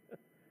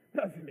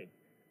 doesn't he?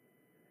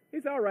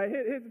 He's all right.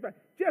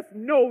 Just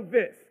know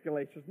this,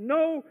 Galatians.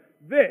 Know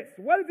this.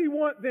 What does he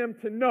want them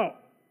to know?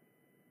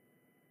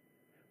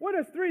 What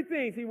are three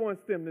things he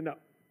wants them to know?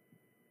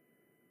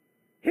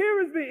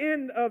 Here is the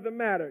end of the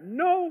matter.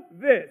 Know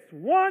this.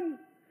 One,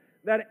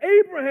 that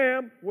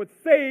Abraham was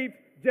saved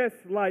just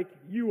like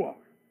you are.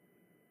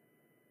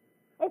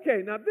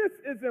 Okay, now this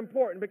is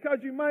important because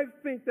you might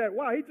think that,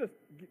 wow, he's just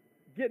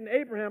getting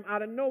Abraham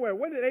out of nowhere.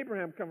 Where did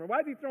Abraham come from? Why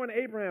is he throwing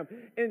Abraham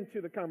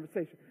into the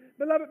conversation?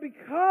 Beloved,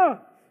 because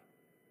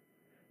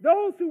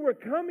those who were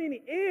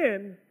coming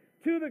in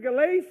to the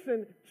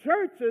Galatian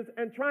churches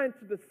and trying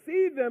to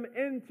deceive them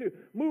into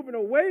moving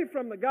away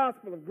from the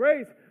gospel of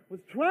grace was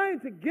trying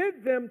to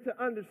get them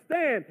to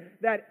understand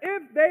that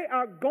if they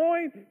are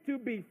going to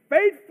be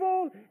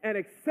faithful and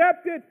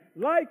accepted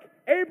like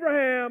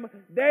Abraham,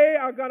 they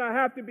are going to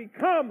have to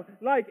become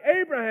like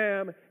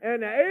Abraham,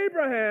 and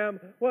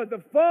Abraham was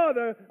the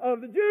father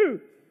of the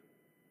Jews.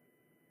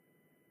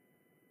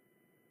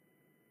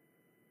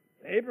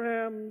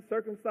 Abraham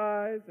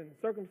circumcised and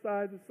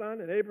circumcised his son,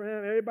 and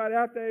everybody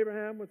after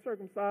Abraham was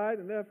circumcised,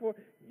 and therefore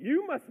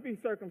you must be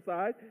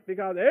circumcised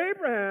because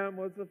Abraham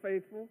was the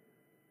faithful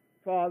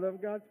father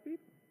of God's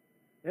people.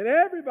 And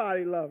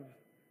everybody loves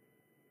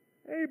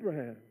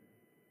Abraham.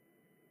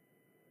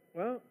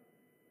 Well,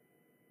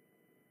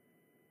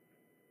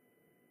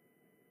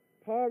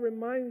 Paul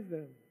reminds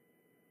them,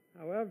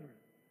 however,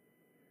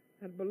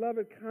 that,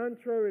 beloved,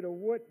 contrary to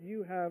what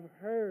you have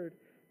heard,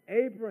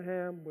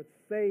 Abraham was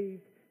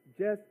saved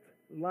just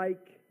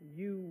like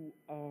you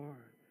are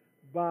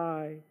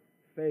by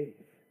faith.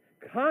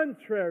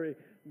 Contrary,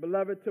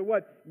 beloved, to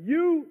what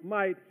you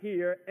might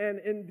hear, and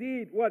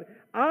indeed what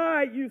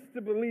I used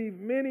to believe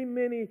many,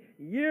 many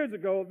years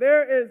ago,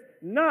 there is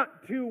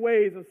not two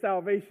ways of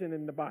salvation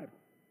in the Bible.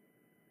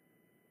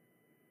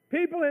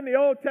 People in the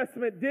Old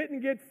Testament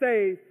didn't get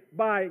saved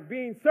by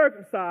being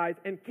circumcised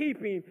and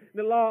keeping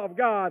the law of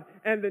God,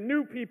 and the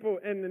new people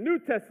in the New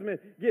Testament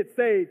get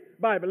saved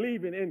by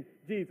believing in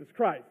Jesus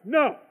Christ.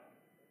 No.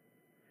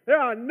 There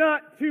are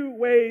not two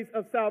ways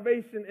of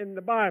salvation in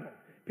the Bible.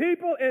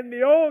 People in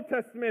the Old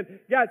Testament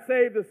got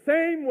saved the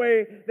same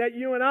way that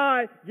you and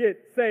I get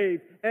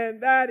saved,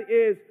 and that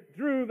is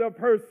through the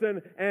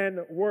person and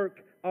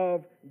work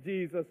of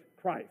Jesus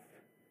Christ.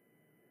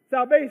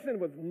 Salvation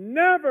was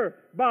never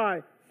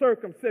by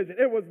circumcision.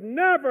 It was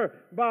never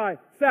by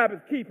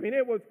Sabbath keeping.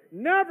 It was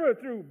never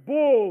through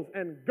bulls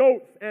and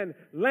goats and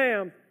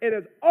lambs. It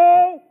has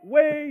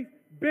always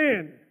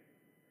been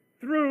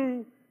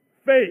through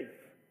faith.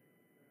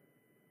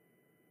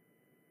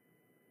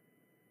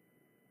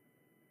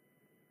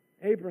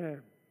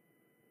 Abraham,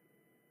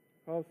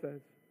 Paul says,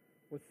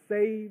 was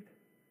saved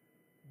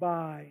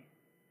by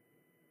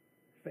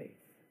faith.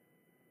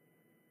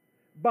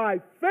 By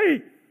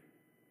faith,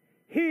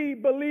 he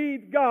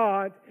believed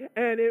God,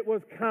 and it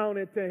was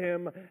counted to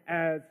him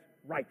as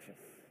righteous.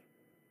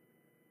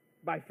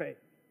 By faith.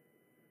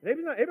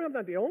 Abraham's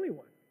not the only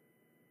one.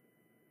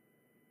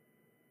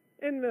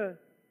 In the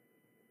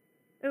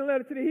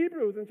letter to the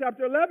Hebrews in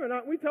chapter 11,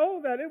 aren't we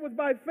told that it was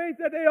by faith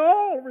that they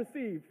all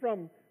received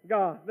from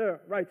God their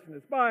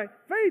righteousness? By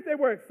faith they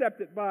were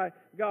accepted by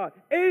God.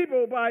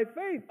 Abel, by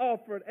faith,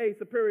 offered a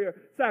superior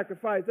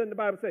sacrifice. Doesn't the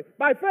Bible say?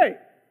 By faith.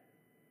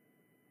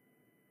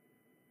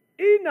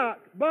 Enoch,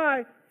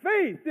 by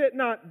faith, did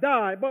not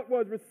die, but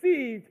was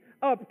received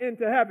up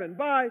into heaven.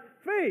 By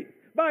faith.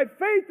 By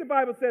faith, the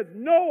Bible says,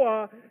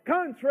 Noah,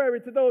 contrary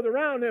to those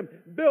around him,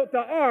 built the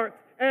ark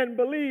and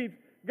believed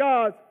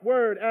God's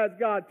word as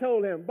God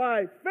told him.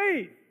 By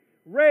faith,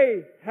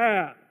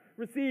 Rahab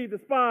received the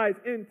spies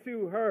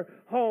into her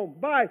home.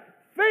 By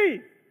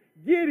faith,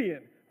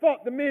 Gideon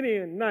fought the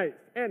Midianites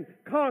and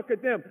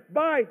conquered them.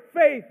 By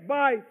faith,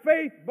 by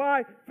faith,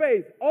 by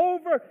faith.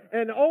 Over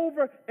and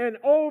over and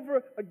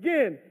over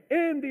again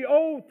in the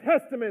Old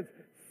Testament,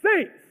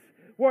 saints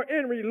were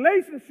in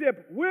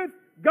relationship with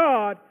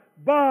God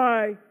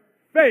by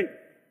faith.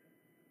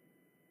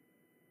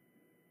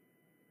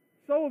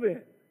 So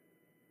then,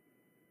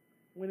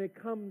 when it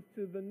comes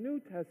to the New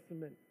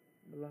Testament,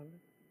 beloved,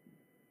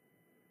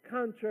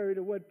 contrary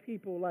to what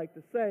people like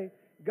to say,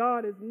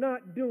 God is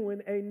not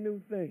doing a new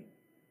thing.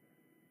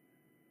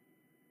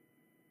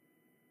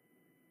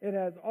 It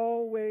has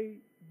always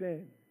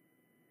been,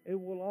 it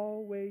will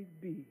always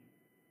be,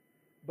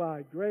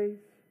 by grace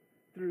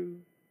through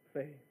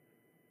faith,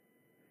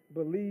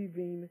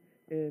 believing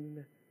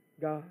in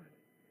God.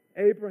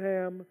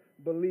 Abraham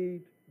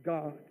believed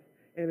God,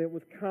 and it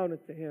was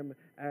counted to him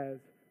as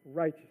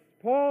righteous.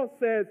 Paul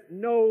says,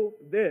 know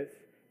this.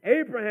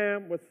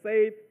 Abraham was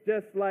saved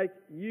just like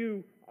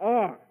you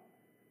are.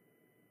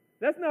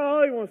 That's not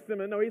all he wants them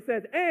to know. He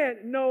says,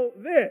 and know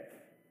this.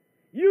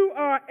 You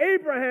are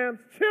Abraham's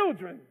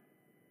children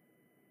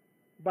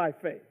by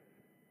faith.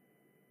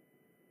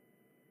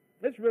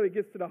 This really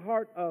gets to the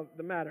heart of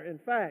the matter. In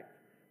fact,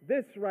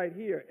 this right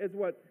here is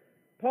what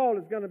Paul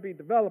is going to be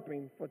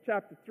developing for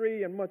chapter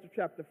 3 and much of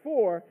chapter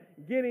 4,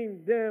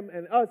 getting them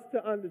and us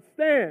to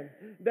understand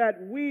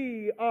that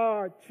we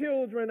are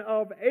children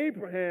of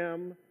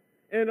Abraham.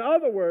 In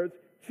other words,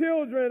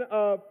 children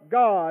of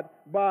God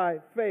by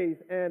faith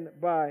and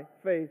by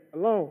faith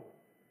alone.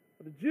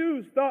 The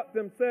Jews thought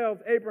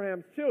themselves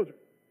Abraham's children.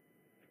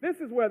 This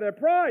is where their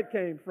pride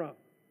came from.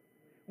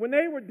 When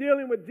they were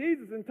dealing with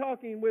Jesus and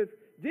talking with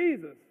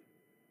Jesus,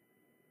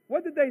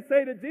 what did they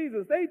say to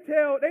Jesus? They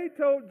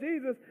told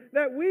Jesus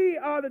that we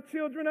are the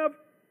children of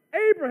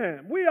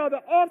Abraham. We are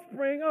the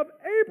offspring of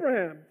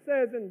Abraham, it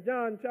says in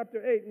John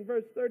chapter 8 and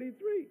verse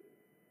 33.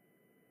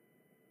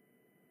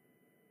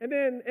 And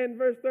then in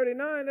verse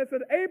 39, it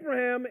said,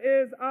 Abraham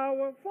is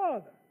our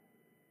father.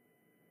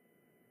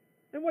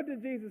 And what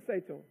did Jesus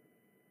say to him?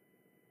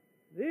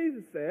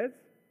 Jesus says,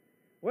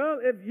 well,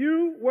 if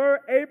you were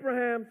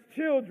Abraham's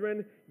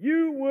children,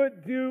 you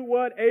would do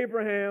what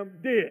Abraham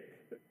did.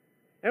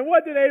 And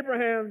what did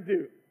Abraham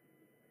do?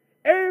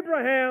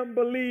 Abraham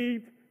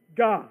believed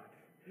God.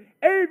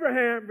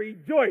 Abraham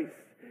rejoiced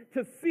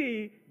to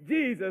see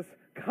Jesus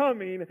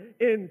coming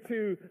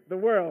into the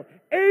world.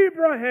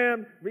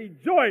 Abraham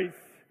rejoiced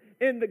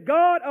in the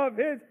God of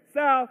his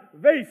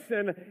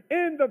salvation,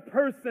 in the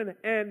person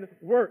and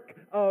work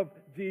of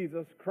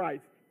Jesus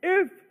Christ.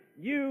 If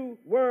you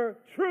were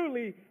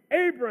truly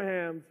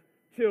Abraham's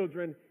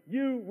children,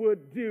 you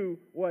would do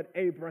what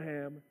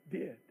Abraham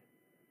did.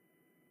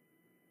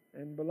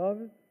 And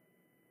beloved,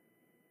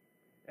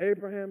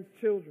 Abraham's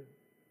children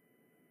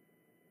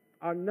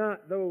are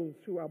not those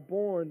who are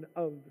born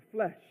of the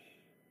flesh.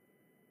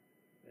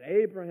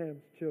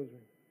 Abraham's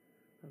children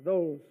are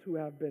those who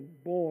have been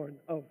born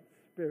of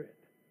the Spirit,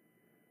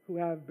 who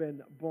have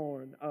been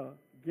born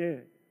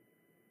again.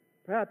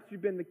 Perhaps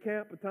you've been to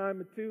camp a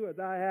time or two, as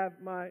I have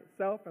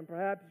myself, and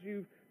perhaps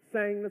you've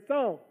sang the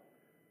song.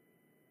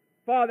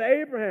 Father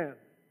Abraham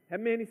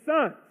had many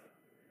sons,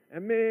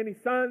 and many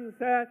sons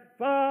had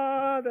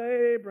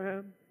Father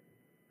Abraham.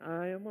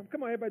 I am one.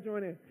 Come on, everybody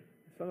join in.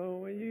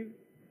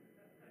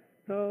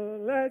 So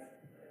let's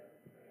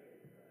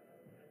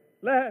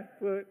left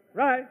foot,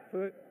 right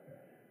foot.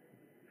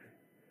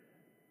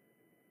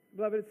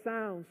 Beloved, it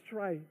sounds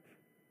trite.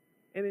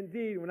 And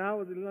indeed, when I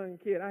was a young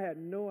kid, I had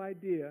no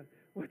idea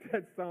what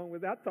that song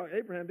was. I thought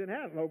Abraham didn't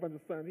have a whole bunch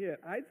of sons. He had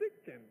Isaac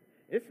and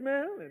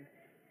Ishmael, and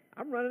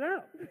I'm running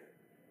out.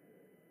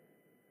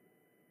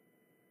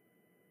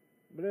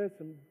 But there's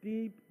some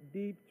deep,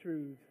 deep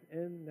truths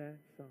in that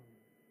song.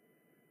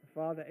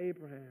 Father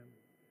Abraham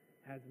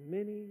has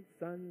many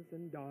sons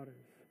and daughters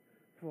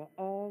for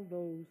all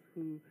those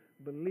who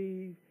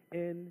believe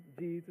in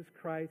Jesus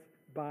Christ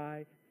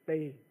by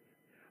faith,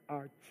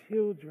 are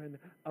children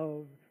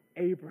of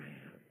Abraham.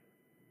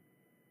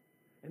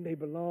 And they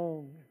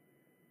belong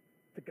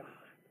to God.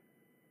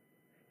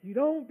 You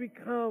don't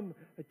become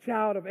a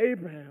child of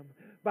Abraham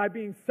by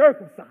being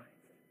circumcised.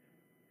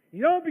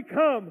 You don't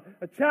become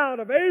a child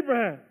of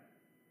Abraham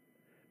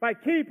by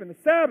keeping the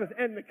Sabbath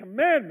and the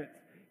commandments.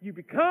 You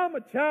become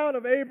a child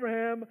of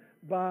Abraham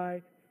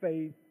by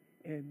faith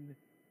in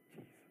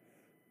Jesus.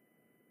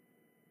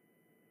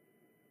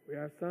 We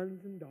are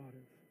sons and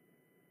daughters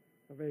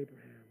of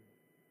Abraham.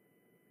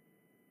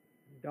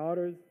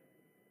 Daughters,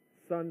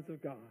 sons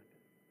of God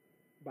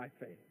by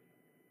faith.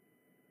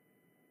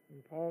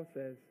 And Paul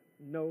says,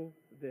 know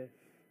this.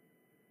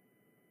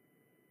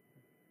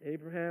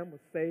 Abraham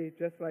was saved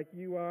just like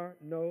you are.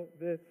 Know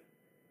this,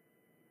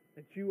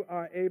 that you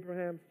are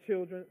Abraham's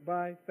children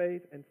by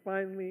faith. And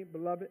finally,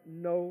 beloved,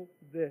 know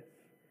this,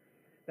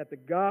 that the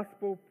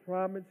gospel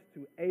promised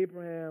to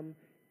Abraham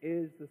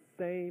is the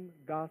same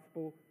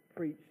gospel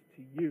preached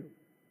to you.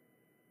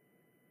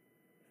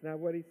 Isn't that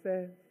what he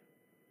says?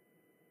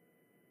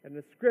 And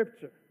the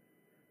scripture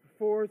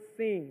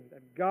foreseeing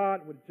that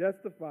God would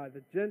justify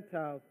the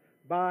Gentiles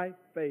by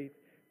faith,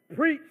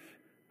 preach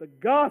the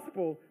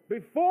gospel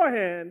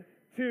beforehand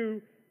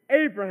to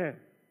Abraham.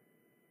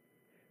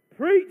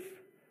 Preach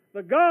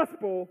the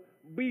gospel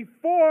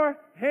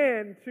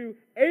beforehand to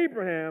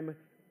Abraham,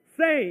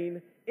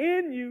 saying,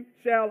 In you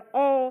shall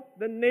all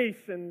the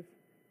nations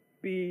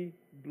be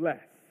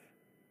blessed.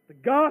 The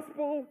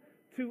gospel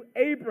to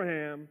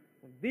Abraham,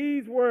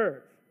 these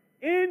words,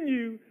 in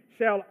you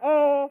shall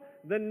all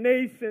the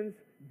nations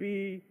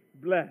be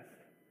blessed.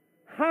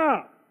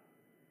 How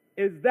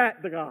is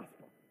that the gospel?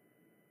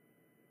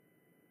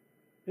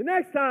 The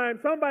next time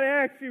somebody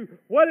asks you,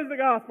 what is the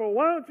gospel?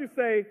 Why don't you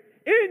say,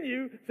 in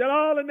you shall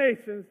all the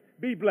nations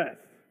be blessed?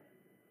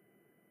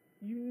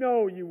 You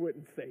know you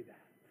wouldn't say that.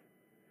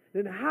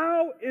 Then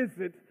how is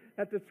it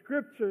that the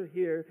scripture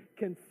here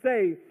can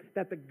say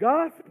that the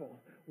gospel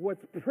was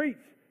preached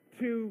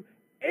to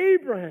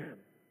Abraham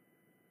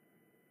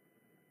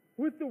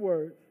with the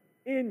words,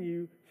 in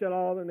you shall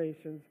all the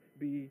nations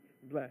be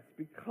blessed?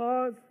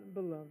 Because,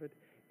 beloved,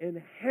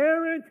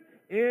 inherent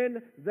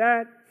in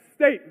that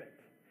statement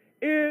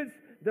is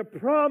the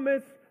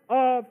promise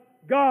of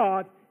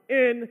God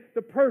in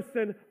the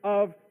person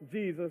of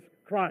Jesus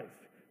Christ.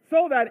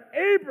 So that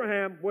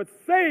Abraham was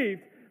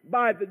saved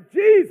by the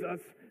Jesus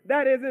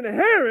that is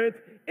inherent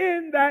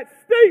in that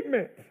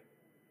statement.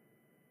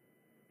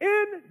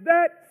 In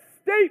that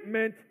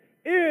statement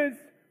is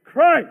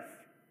Christ.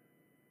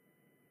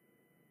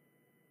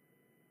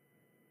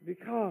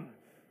 Because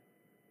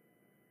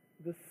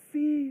the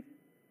seed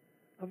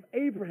of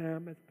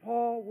Abraham, as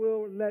Paul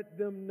will let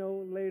them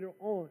know later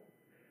on,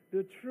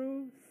 the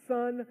true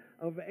son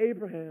of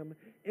Abraham,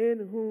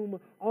 in whom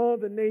all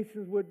the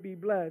nations would be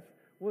blessed,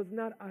 was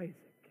not Isaac.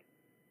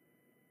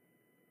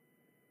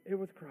 It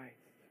was Christ.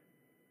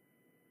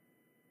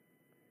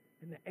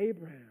 And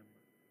Abraham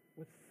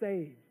was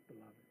saved,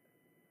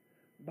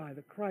 beloved, by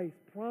the Christ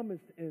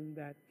promised in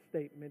that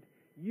statement.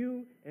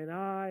 You and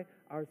I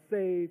are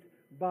saved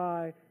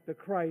by the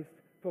Christ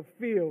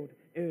fulfilled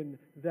in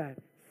that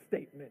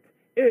statement.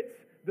 It's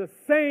the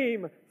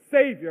same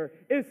Savior.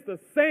 It's the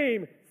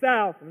same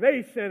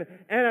salvation.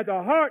 And at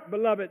the heart,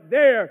 beloved,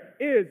 there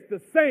is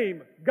the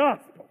same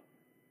gospel.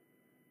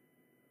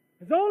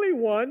 There's only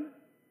one.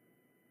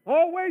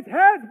 Always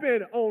has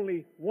been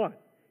only one.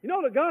 You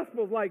know, the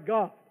gospel is like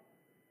God.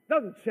 It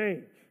doesn't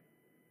change.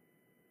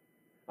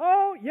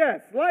 Oh,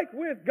 yes, like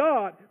with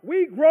God,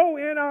 we grow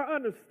in our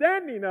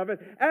understanding of it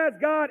as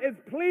God is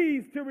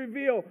pleased to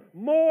reveal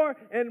more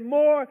and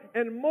more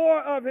and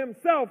more of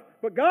himself.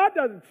 But God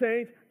doesn't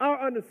change.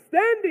 Our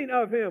understanding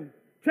of him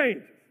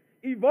changes,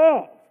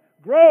 evolves,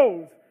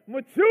 grows,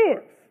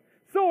 matures.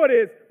 So it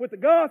is with the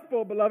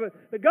gospel, beloved.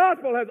 The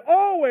gospel has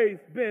always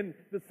been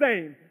the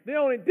same. The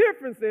only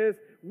difference is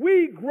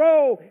we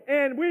grow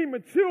and we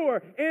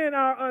mature in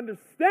our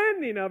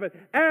understanding of it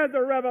as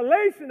the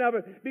revelation of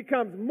it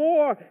becomes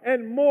more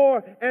and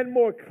more and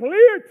more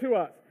clear to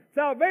us.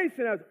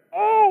 Salvation has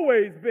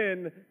always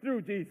been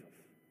through Jesus.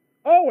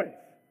 Always.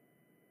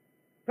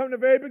 From the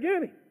very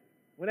beginning,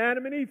 when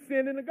Adam and Eve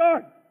sinned in the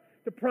garden,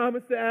 the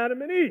promise to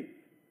Adam and Eve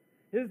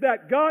is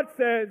that God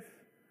says,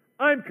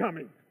 I'm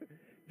coming.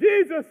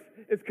 Jesus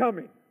is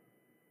coming.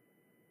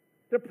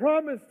 The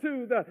promise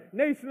to the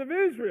nation of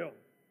Israel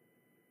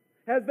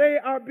as they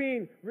are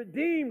being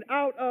redeemed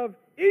out of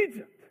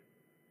Egypt.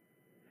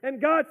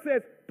 And God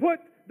says, put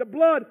the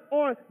blood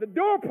on the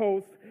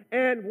doorpost,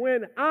 and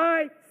when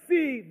I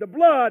see the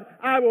blood,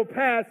 I will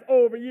pass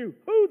over you.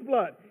 Whose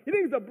blood? You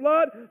think it's the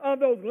blood of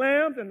those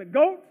lambs and the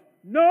goats?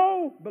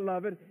 No,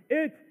 beloved,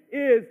 it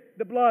is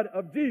the blood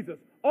of Jesus.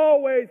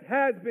 Always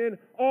has been,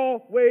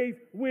 always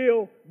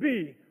will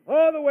be.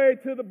 All the way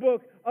to the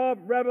book of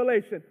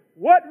Revelation.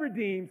 What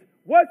redeems,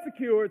 what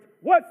secures,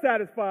 what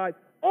satisfies?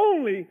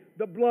 Only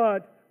the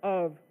blood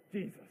of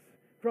Jesus.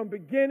 From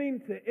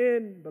beginning to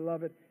end,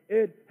 beloved,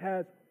 it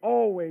has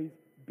always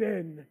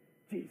been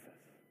Jesus.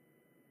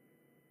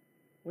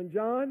 When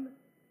John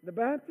the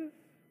Baptist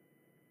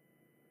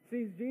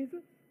sees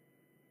Jesus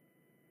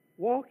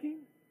walking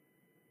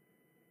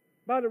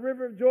by the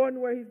river of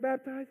Jordan where he's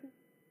baptizing,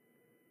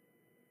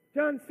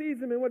 John sees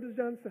him, and what does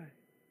John say?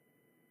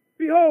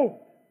 Behold,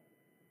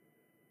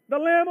 the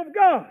Lamb of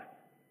God,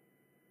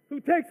 who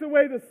takes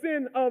away the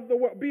sin of the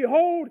world.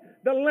 Behold,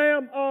 the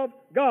Lamb of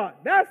God.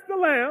 That's the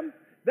Lamb.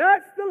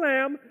 That's the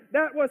Lamb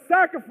that was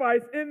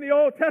sacrificed in the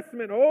Old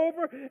Testament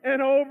over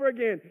and over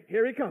again.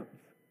 Here he comes.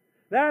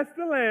 That's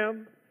the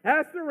Lamb.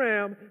 That's the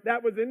ram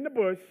that was in the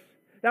bush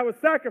that was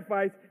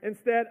sacrificed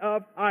instead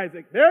of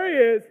Isaac. There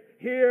he is.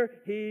 Here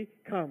he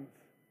comes.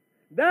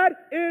 That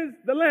is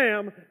the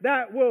Lamb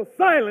that will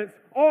silence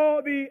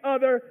all the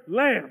other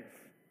lambs.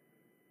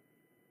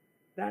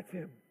 That's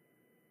him.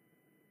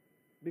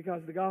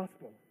 Because the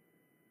gospel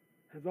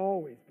has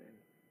always been,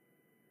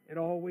 it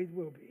always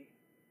will be,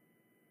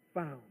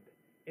 found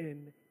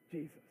in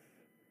Jesus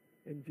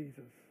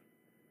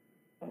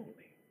only.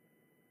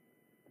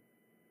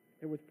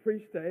 It was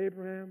preached to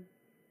Abraham,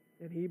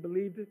 and he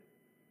believed it.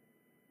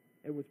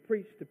 It was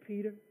preached to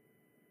Peter, and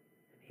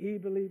he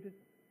believed it.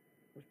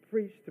 It was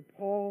preached to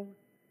Paul,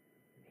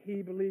 and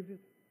he believed it.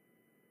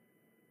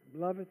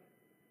 Beloved,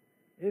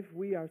 if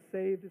we are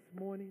saved this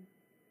morning,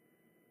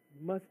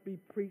 it must be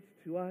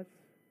preached to us,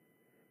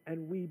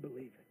 and we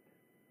believe it.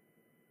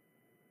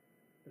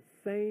 The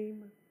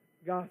same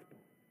gospel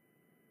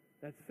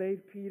that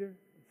saved Peter and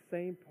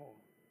same Paul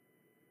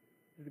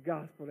is the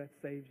gospel that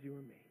saves you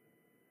and me.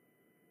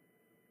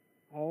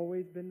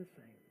 Always been the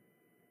same.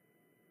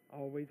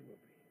 Always will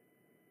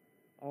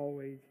be.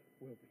 Always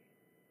will be.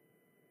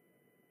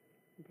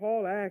 And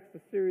Paul asked a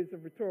series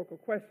of rhetorical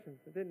questions,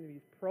 didn't he?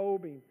 These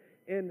probing,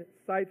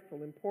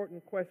 insightful,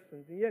 important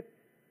questions. And yet,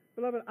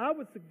 beloved, I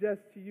would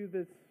suggest to you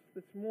this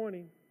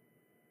morning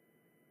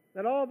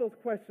that all those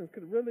questions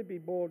could really be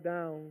boiled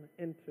down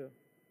into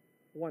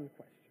one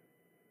question.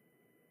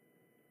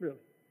 Really.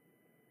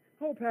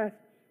 The whole passage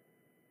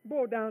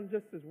boiled down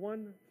just as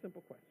one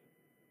simple question.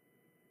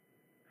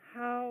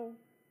 How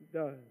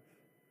does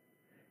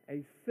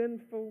a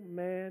sinful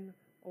man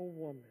or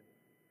woman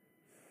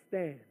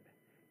stand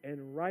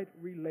in right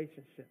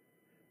relationship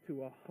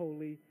to a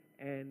holy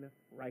and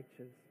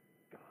righteous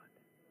God?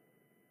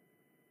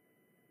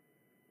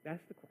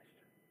 That's the question.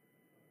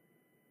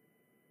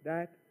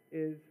 That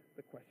is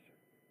the question.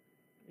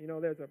 You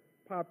know, there's a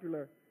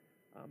popular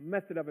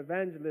method of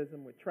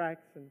evangelism with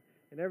tracts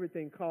and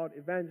everything called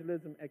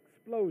Evangelism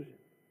Explosion.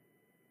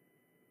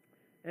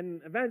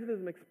 And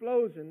Evangelism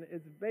Explosion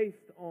is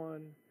based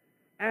on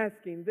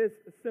asking this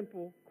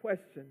simple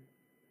question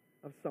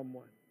of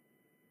someone.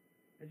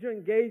 As you're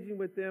engaging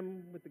with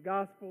them with the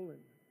gospel and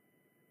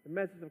the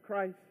message of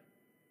Christ,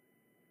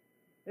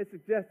 it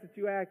suggests that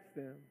you ask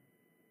them,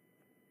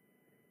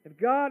 if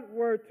God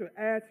were to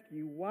ask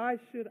you, why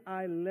should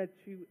I let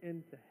you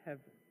into heaven?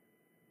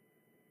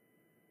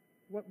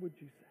 What would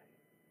you say?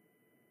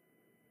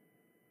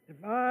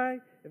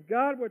 If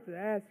God were to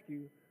ask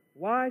you,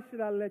 why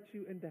should I let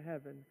you into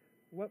heaven?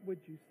 What would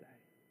you say?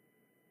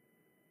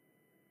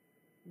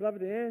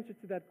 Beloved, the answer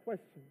to that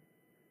question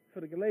for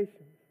the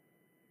Galatians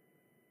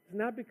is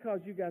not because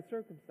you got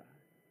circumcised.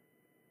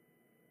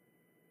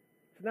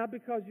 It's not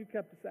because you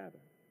kept the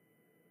Sabbath.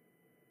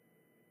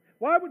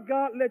 Why would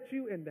God let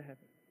you into heaven?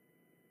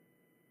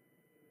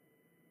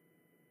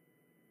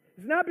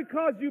 It's not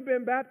because you've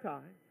been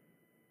baptized.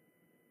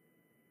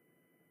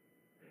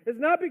 It's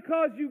not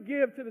because you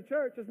give to the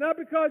church. It's not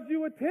because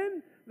you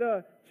attend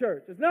the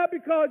church. It's not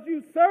because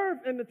you serve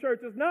in the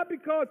church. It's not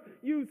because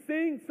you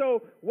sing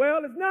so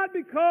well. It's not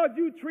because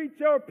you treat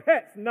your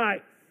pets nice.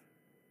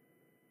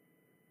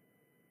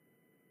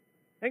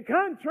 And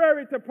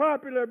contrary to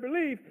popular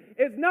belief,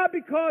 it's not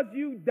because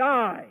you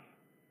die.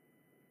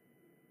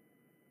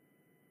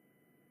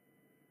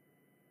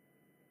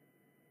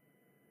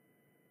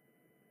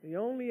 The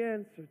only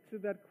answer to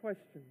that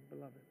question,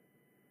 beloved,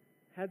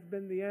 has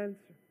been the answer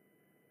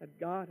that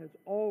God has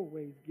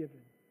always given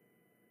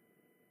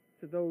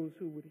to those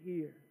who would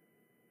hear.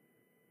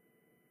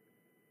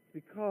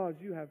 Because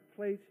you have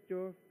placed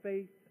your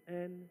faith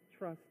and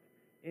trust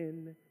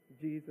in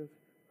Jesus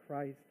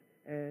Christ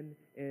and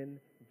in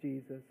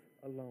Jesus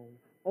alone.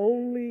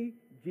 Only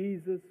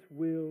Jesus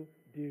will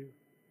do.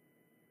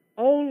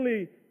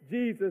 Only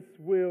Jesus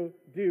will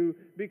do,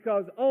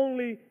 because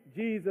only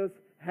Jesus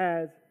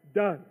has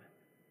done.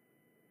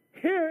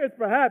 Here is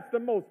perhaps the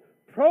most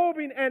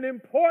probing and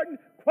important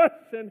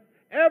question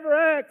ever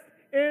asked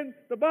in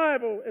the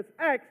Bible. It's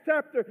Acts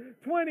chapter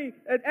 20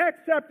 and Acts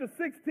chapter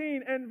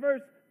 16 and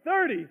verse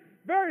 30.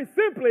 Very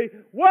simply,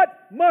 what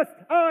must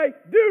I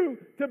do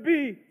to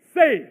be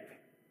saved?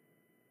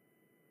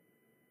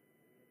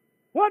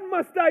 What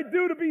must I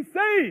do to be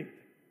saved?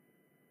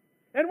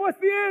 And what's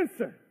the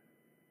answer?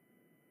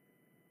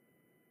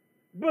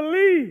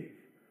 Believe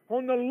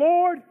on the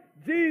Lord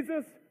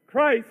Jesus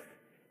Christ,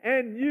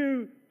 and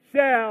you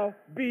shall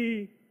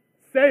be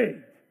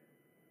saved.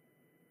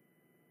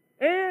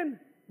 And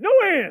no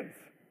ands,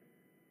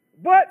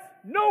 but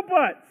no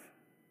buts.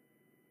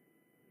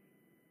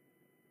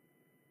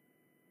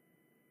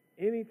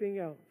 Anything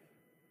else,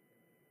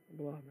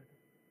 beloved,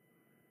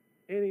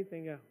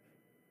 anything else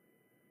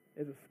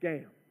is a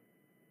scam.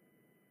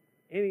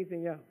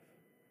 Anything else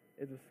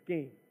is a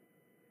scheme.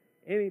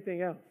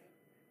 Anything else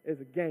is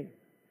a game.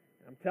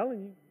 And I'm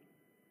telling you,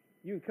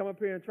 you can come up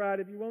here and try it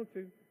if you want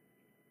to.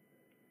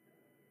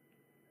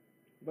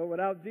 But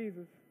without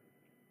Jesus,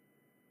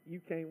 you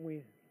can't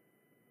win.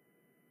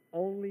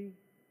 Only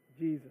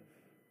Jesus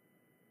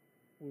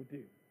will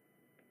do.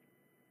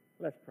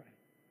 Let's pray.